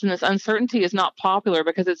nuance and this uncertainty is not popular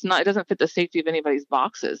because it doesn't fit the safety of anybody's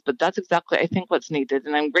boxes. But that's exactly, I think, what's needed.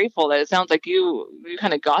 And I'm grateful that it sounds like you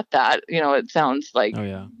kind of got that. It sounds like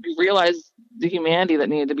you realize the humanity that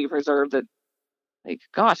needed to be preserved. That, like,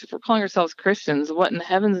 gosh, if we're calling ourselves Christians, what in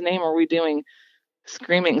heaven's name are we doing?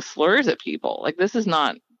 Screaming slurs at people? Like, this is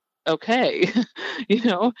not okay.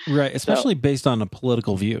 Right, especially based on a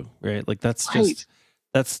political view, right? Like, that's not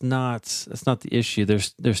the issue.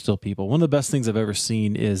 There's still people. One of the best things I've ever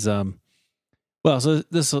seen is so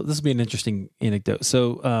this will be an interesting anecdote.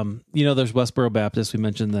 So there's Westboro Baptist, we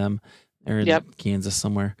mentioned them. They're in Kansas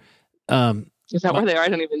somewhere. Is that where they are? I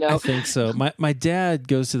don't even know. I think so. My dad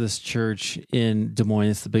goes to this church in Des Moines.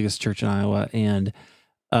 It's the biggest church in Iowa, and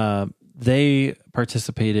they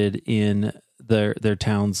participated in their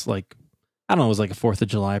town's, like, I don't know, it was like a 4th of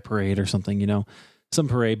July parade or something, you know, some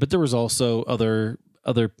parade. But there was also other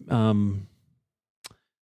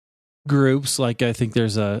groups. Like, I think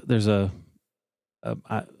there's a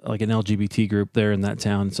like an LGBT group there in that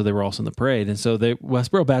town, so they were also in the parade. And so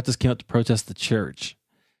Westboro Baptist came out to protest the church,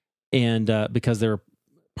 and because they were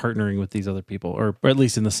partnering with these other people, or at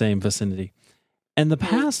least in the same vicinity. And the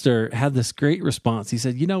pastor had this great response. He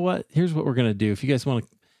said, "You know what? Here's what we're going to do. If you guys want to,"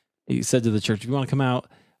 he said to the church, "if you want to come out,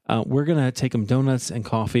 we're going to take them donuts and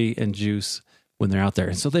coffee and juice when they're out there."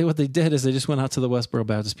 And so what they did is they just went out to the Westboro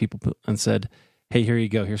Baptist people and said, "Hey, here you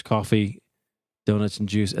go. Here's coffee, donuts, and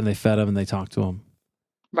juice." And they fed them and they talked to them.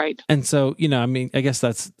 Right. And so, you know, I mean, I guess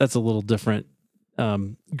that's a little different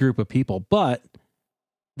group of people, but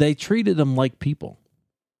they treated them like people.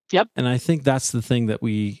 Yep. And I think that's the thing that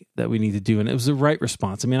we need to do. And it was the right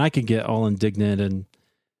response. I mean, I could get all indignant and,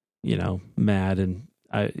 you know, mad, and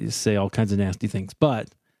I say all kinds of nasty things, but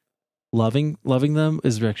loving them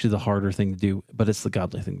is actually the harder thing to do, but it's the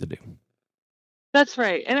godly thing to do. That's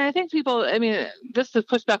right. And I think people, I mean, just to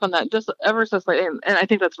push back on that, just ever so slightly, and I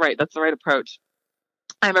think that's right. That's the right approach.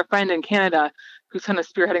 I have a friend in Canada who's kind of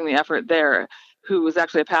spearheading the effort there, who was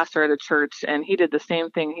actually a pastor at a church, and he did the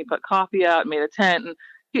same thing. He put coffee out, made a tent,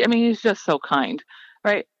 and he's just so kind,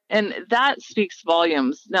 right? And that speaks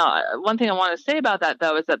volumes. Now, one thing I want to say about that,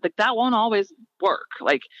 though, is that that won't always work.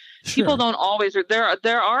 Like, Sure. People don't always.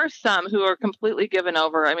 There are some who are completely given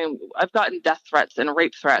over. I mean, I've gotten death threats and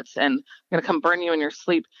rape threats, and I'm going to come burn you in your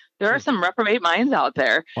sleep. There are some reprobate minds out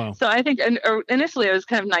there. Wow. So I think, initially I was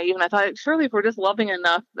kind of naive, and I thought, surely if we're just loving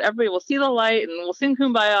enough, everybody will see the light, and we'll sing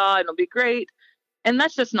Kumbaya, and it'll be great. And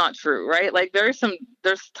that's just not true, right? Like, there's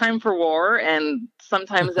time for war, and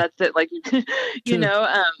sometimes that's it. Like, you know,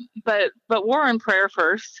 but war and prayer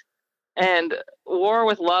first, and war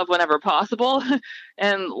with love whenever possible,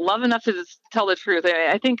 and love enough to just tell the truth.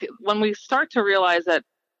 I think when we start to realize that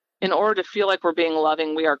in order to feel like we're being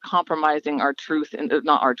loving, we are compromising our truth, and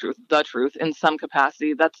not our truth, the truth in some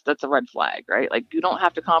capacity. That's a red flag, right? Like, you don't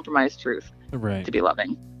have to compromise truth to be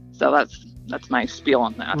loving. So that's my spiel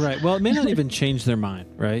on that. Right. Well, it may not even change their mind,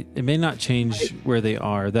 right? It may not change where they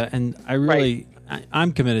are. And I really,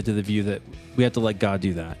 I'm committed to the view that we have to let God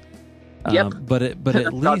do that. Yep. But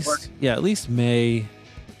at least may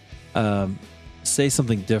say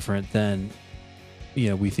something different than, you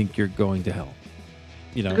know, we think you're going to hell.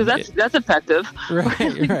 You know, because that's effective.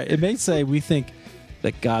 Right. It may say we think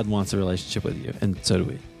that God wants a relationship with you, and so do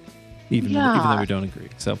we. Even though we don't agree.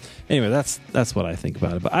 So anyway, that's what I think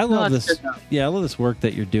about it. But I love this. Yeah, I love this work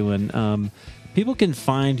that you're doing. People can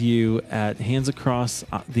find you at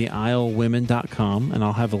handsacrosstheaislewomen.com, and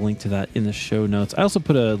I'll have a link to that in the show notes. I also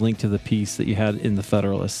put a link to the piece that you had in the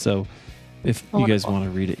Federalist. So if you guys want to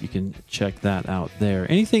read it, you can check that out there.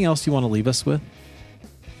 Anything else you want to leave us with?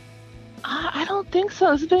 I don't think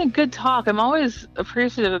so. This has been a good talk. I'm always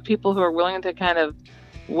appreciative of people who are willing to kind of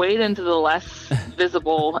wade into the less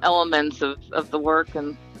visible elements of the work,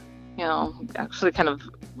 and, you know, actually kind of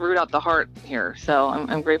root out the heart here. So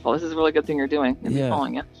I'm grateful. This is a really good thing you're doing.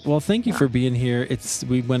 Following you. Well, thank you for being here.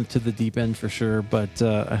 We went to the deep end for sure, but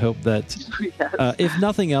I hope that if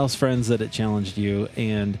nothing else, friends, that it challenged you.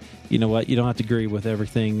 And you know what? You don't have to agree with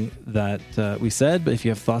everything that we said, but if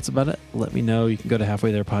you have thoughts about it, let me know. You can go to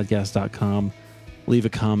halfwaytherepodcast.com, leave a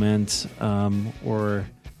comment, or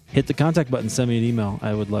hit the contact button, send me an email.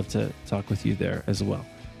 I would love to talk with you there as well.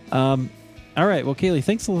 All right. Well, Kaeley,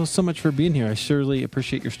 thanks so much for being here. I surely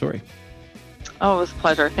appreciate your story. Oh, it was a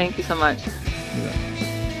pleasure. Thank you so much. Yeah.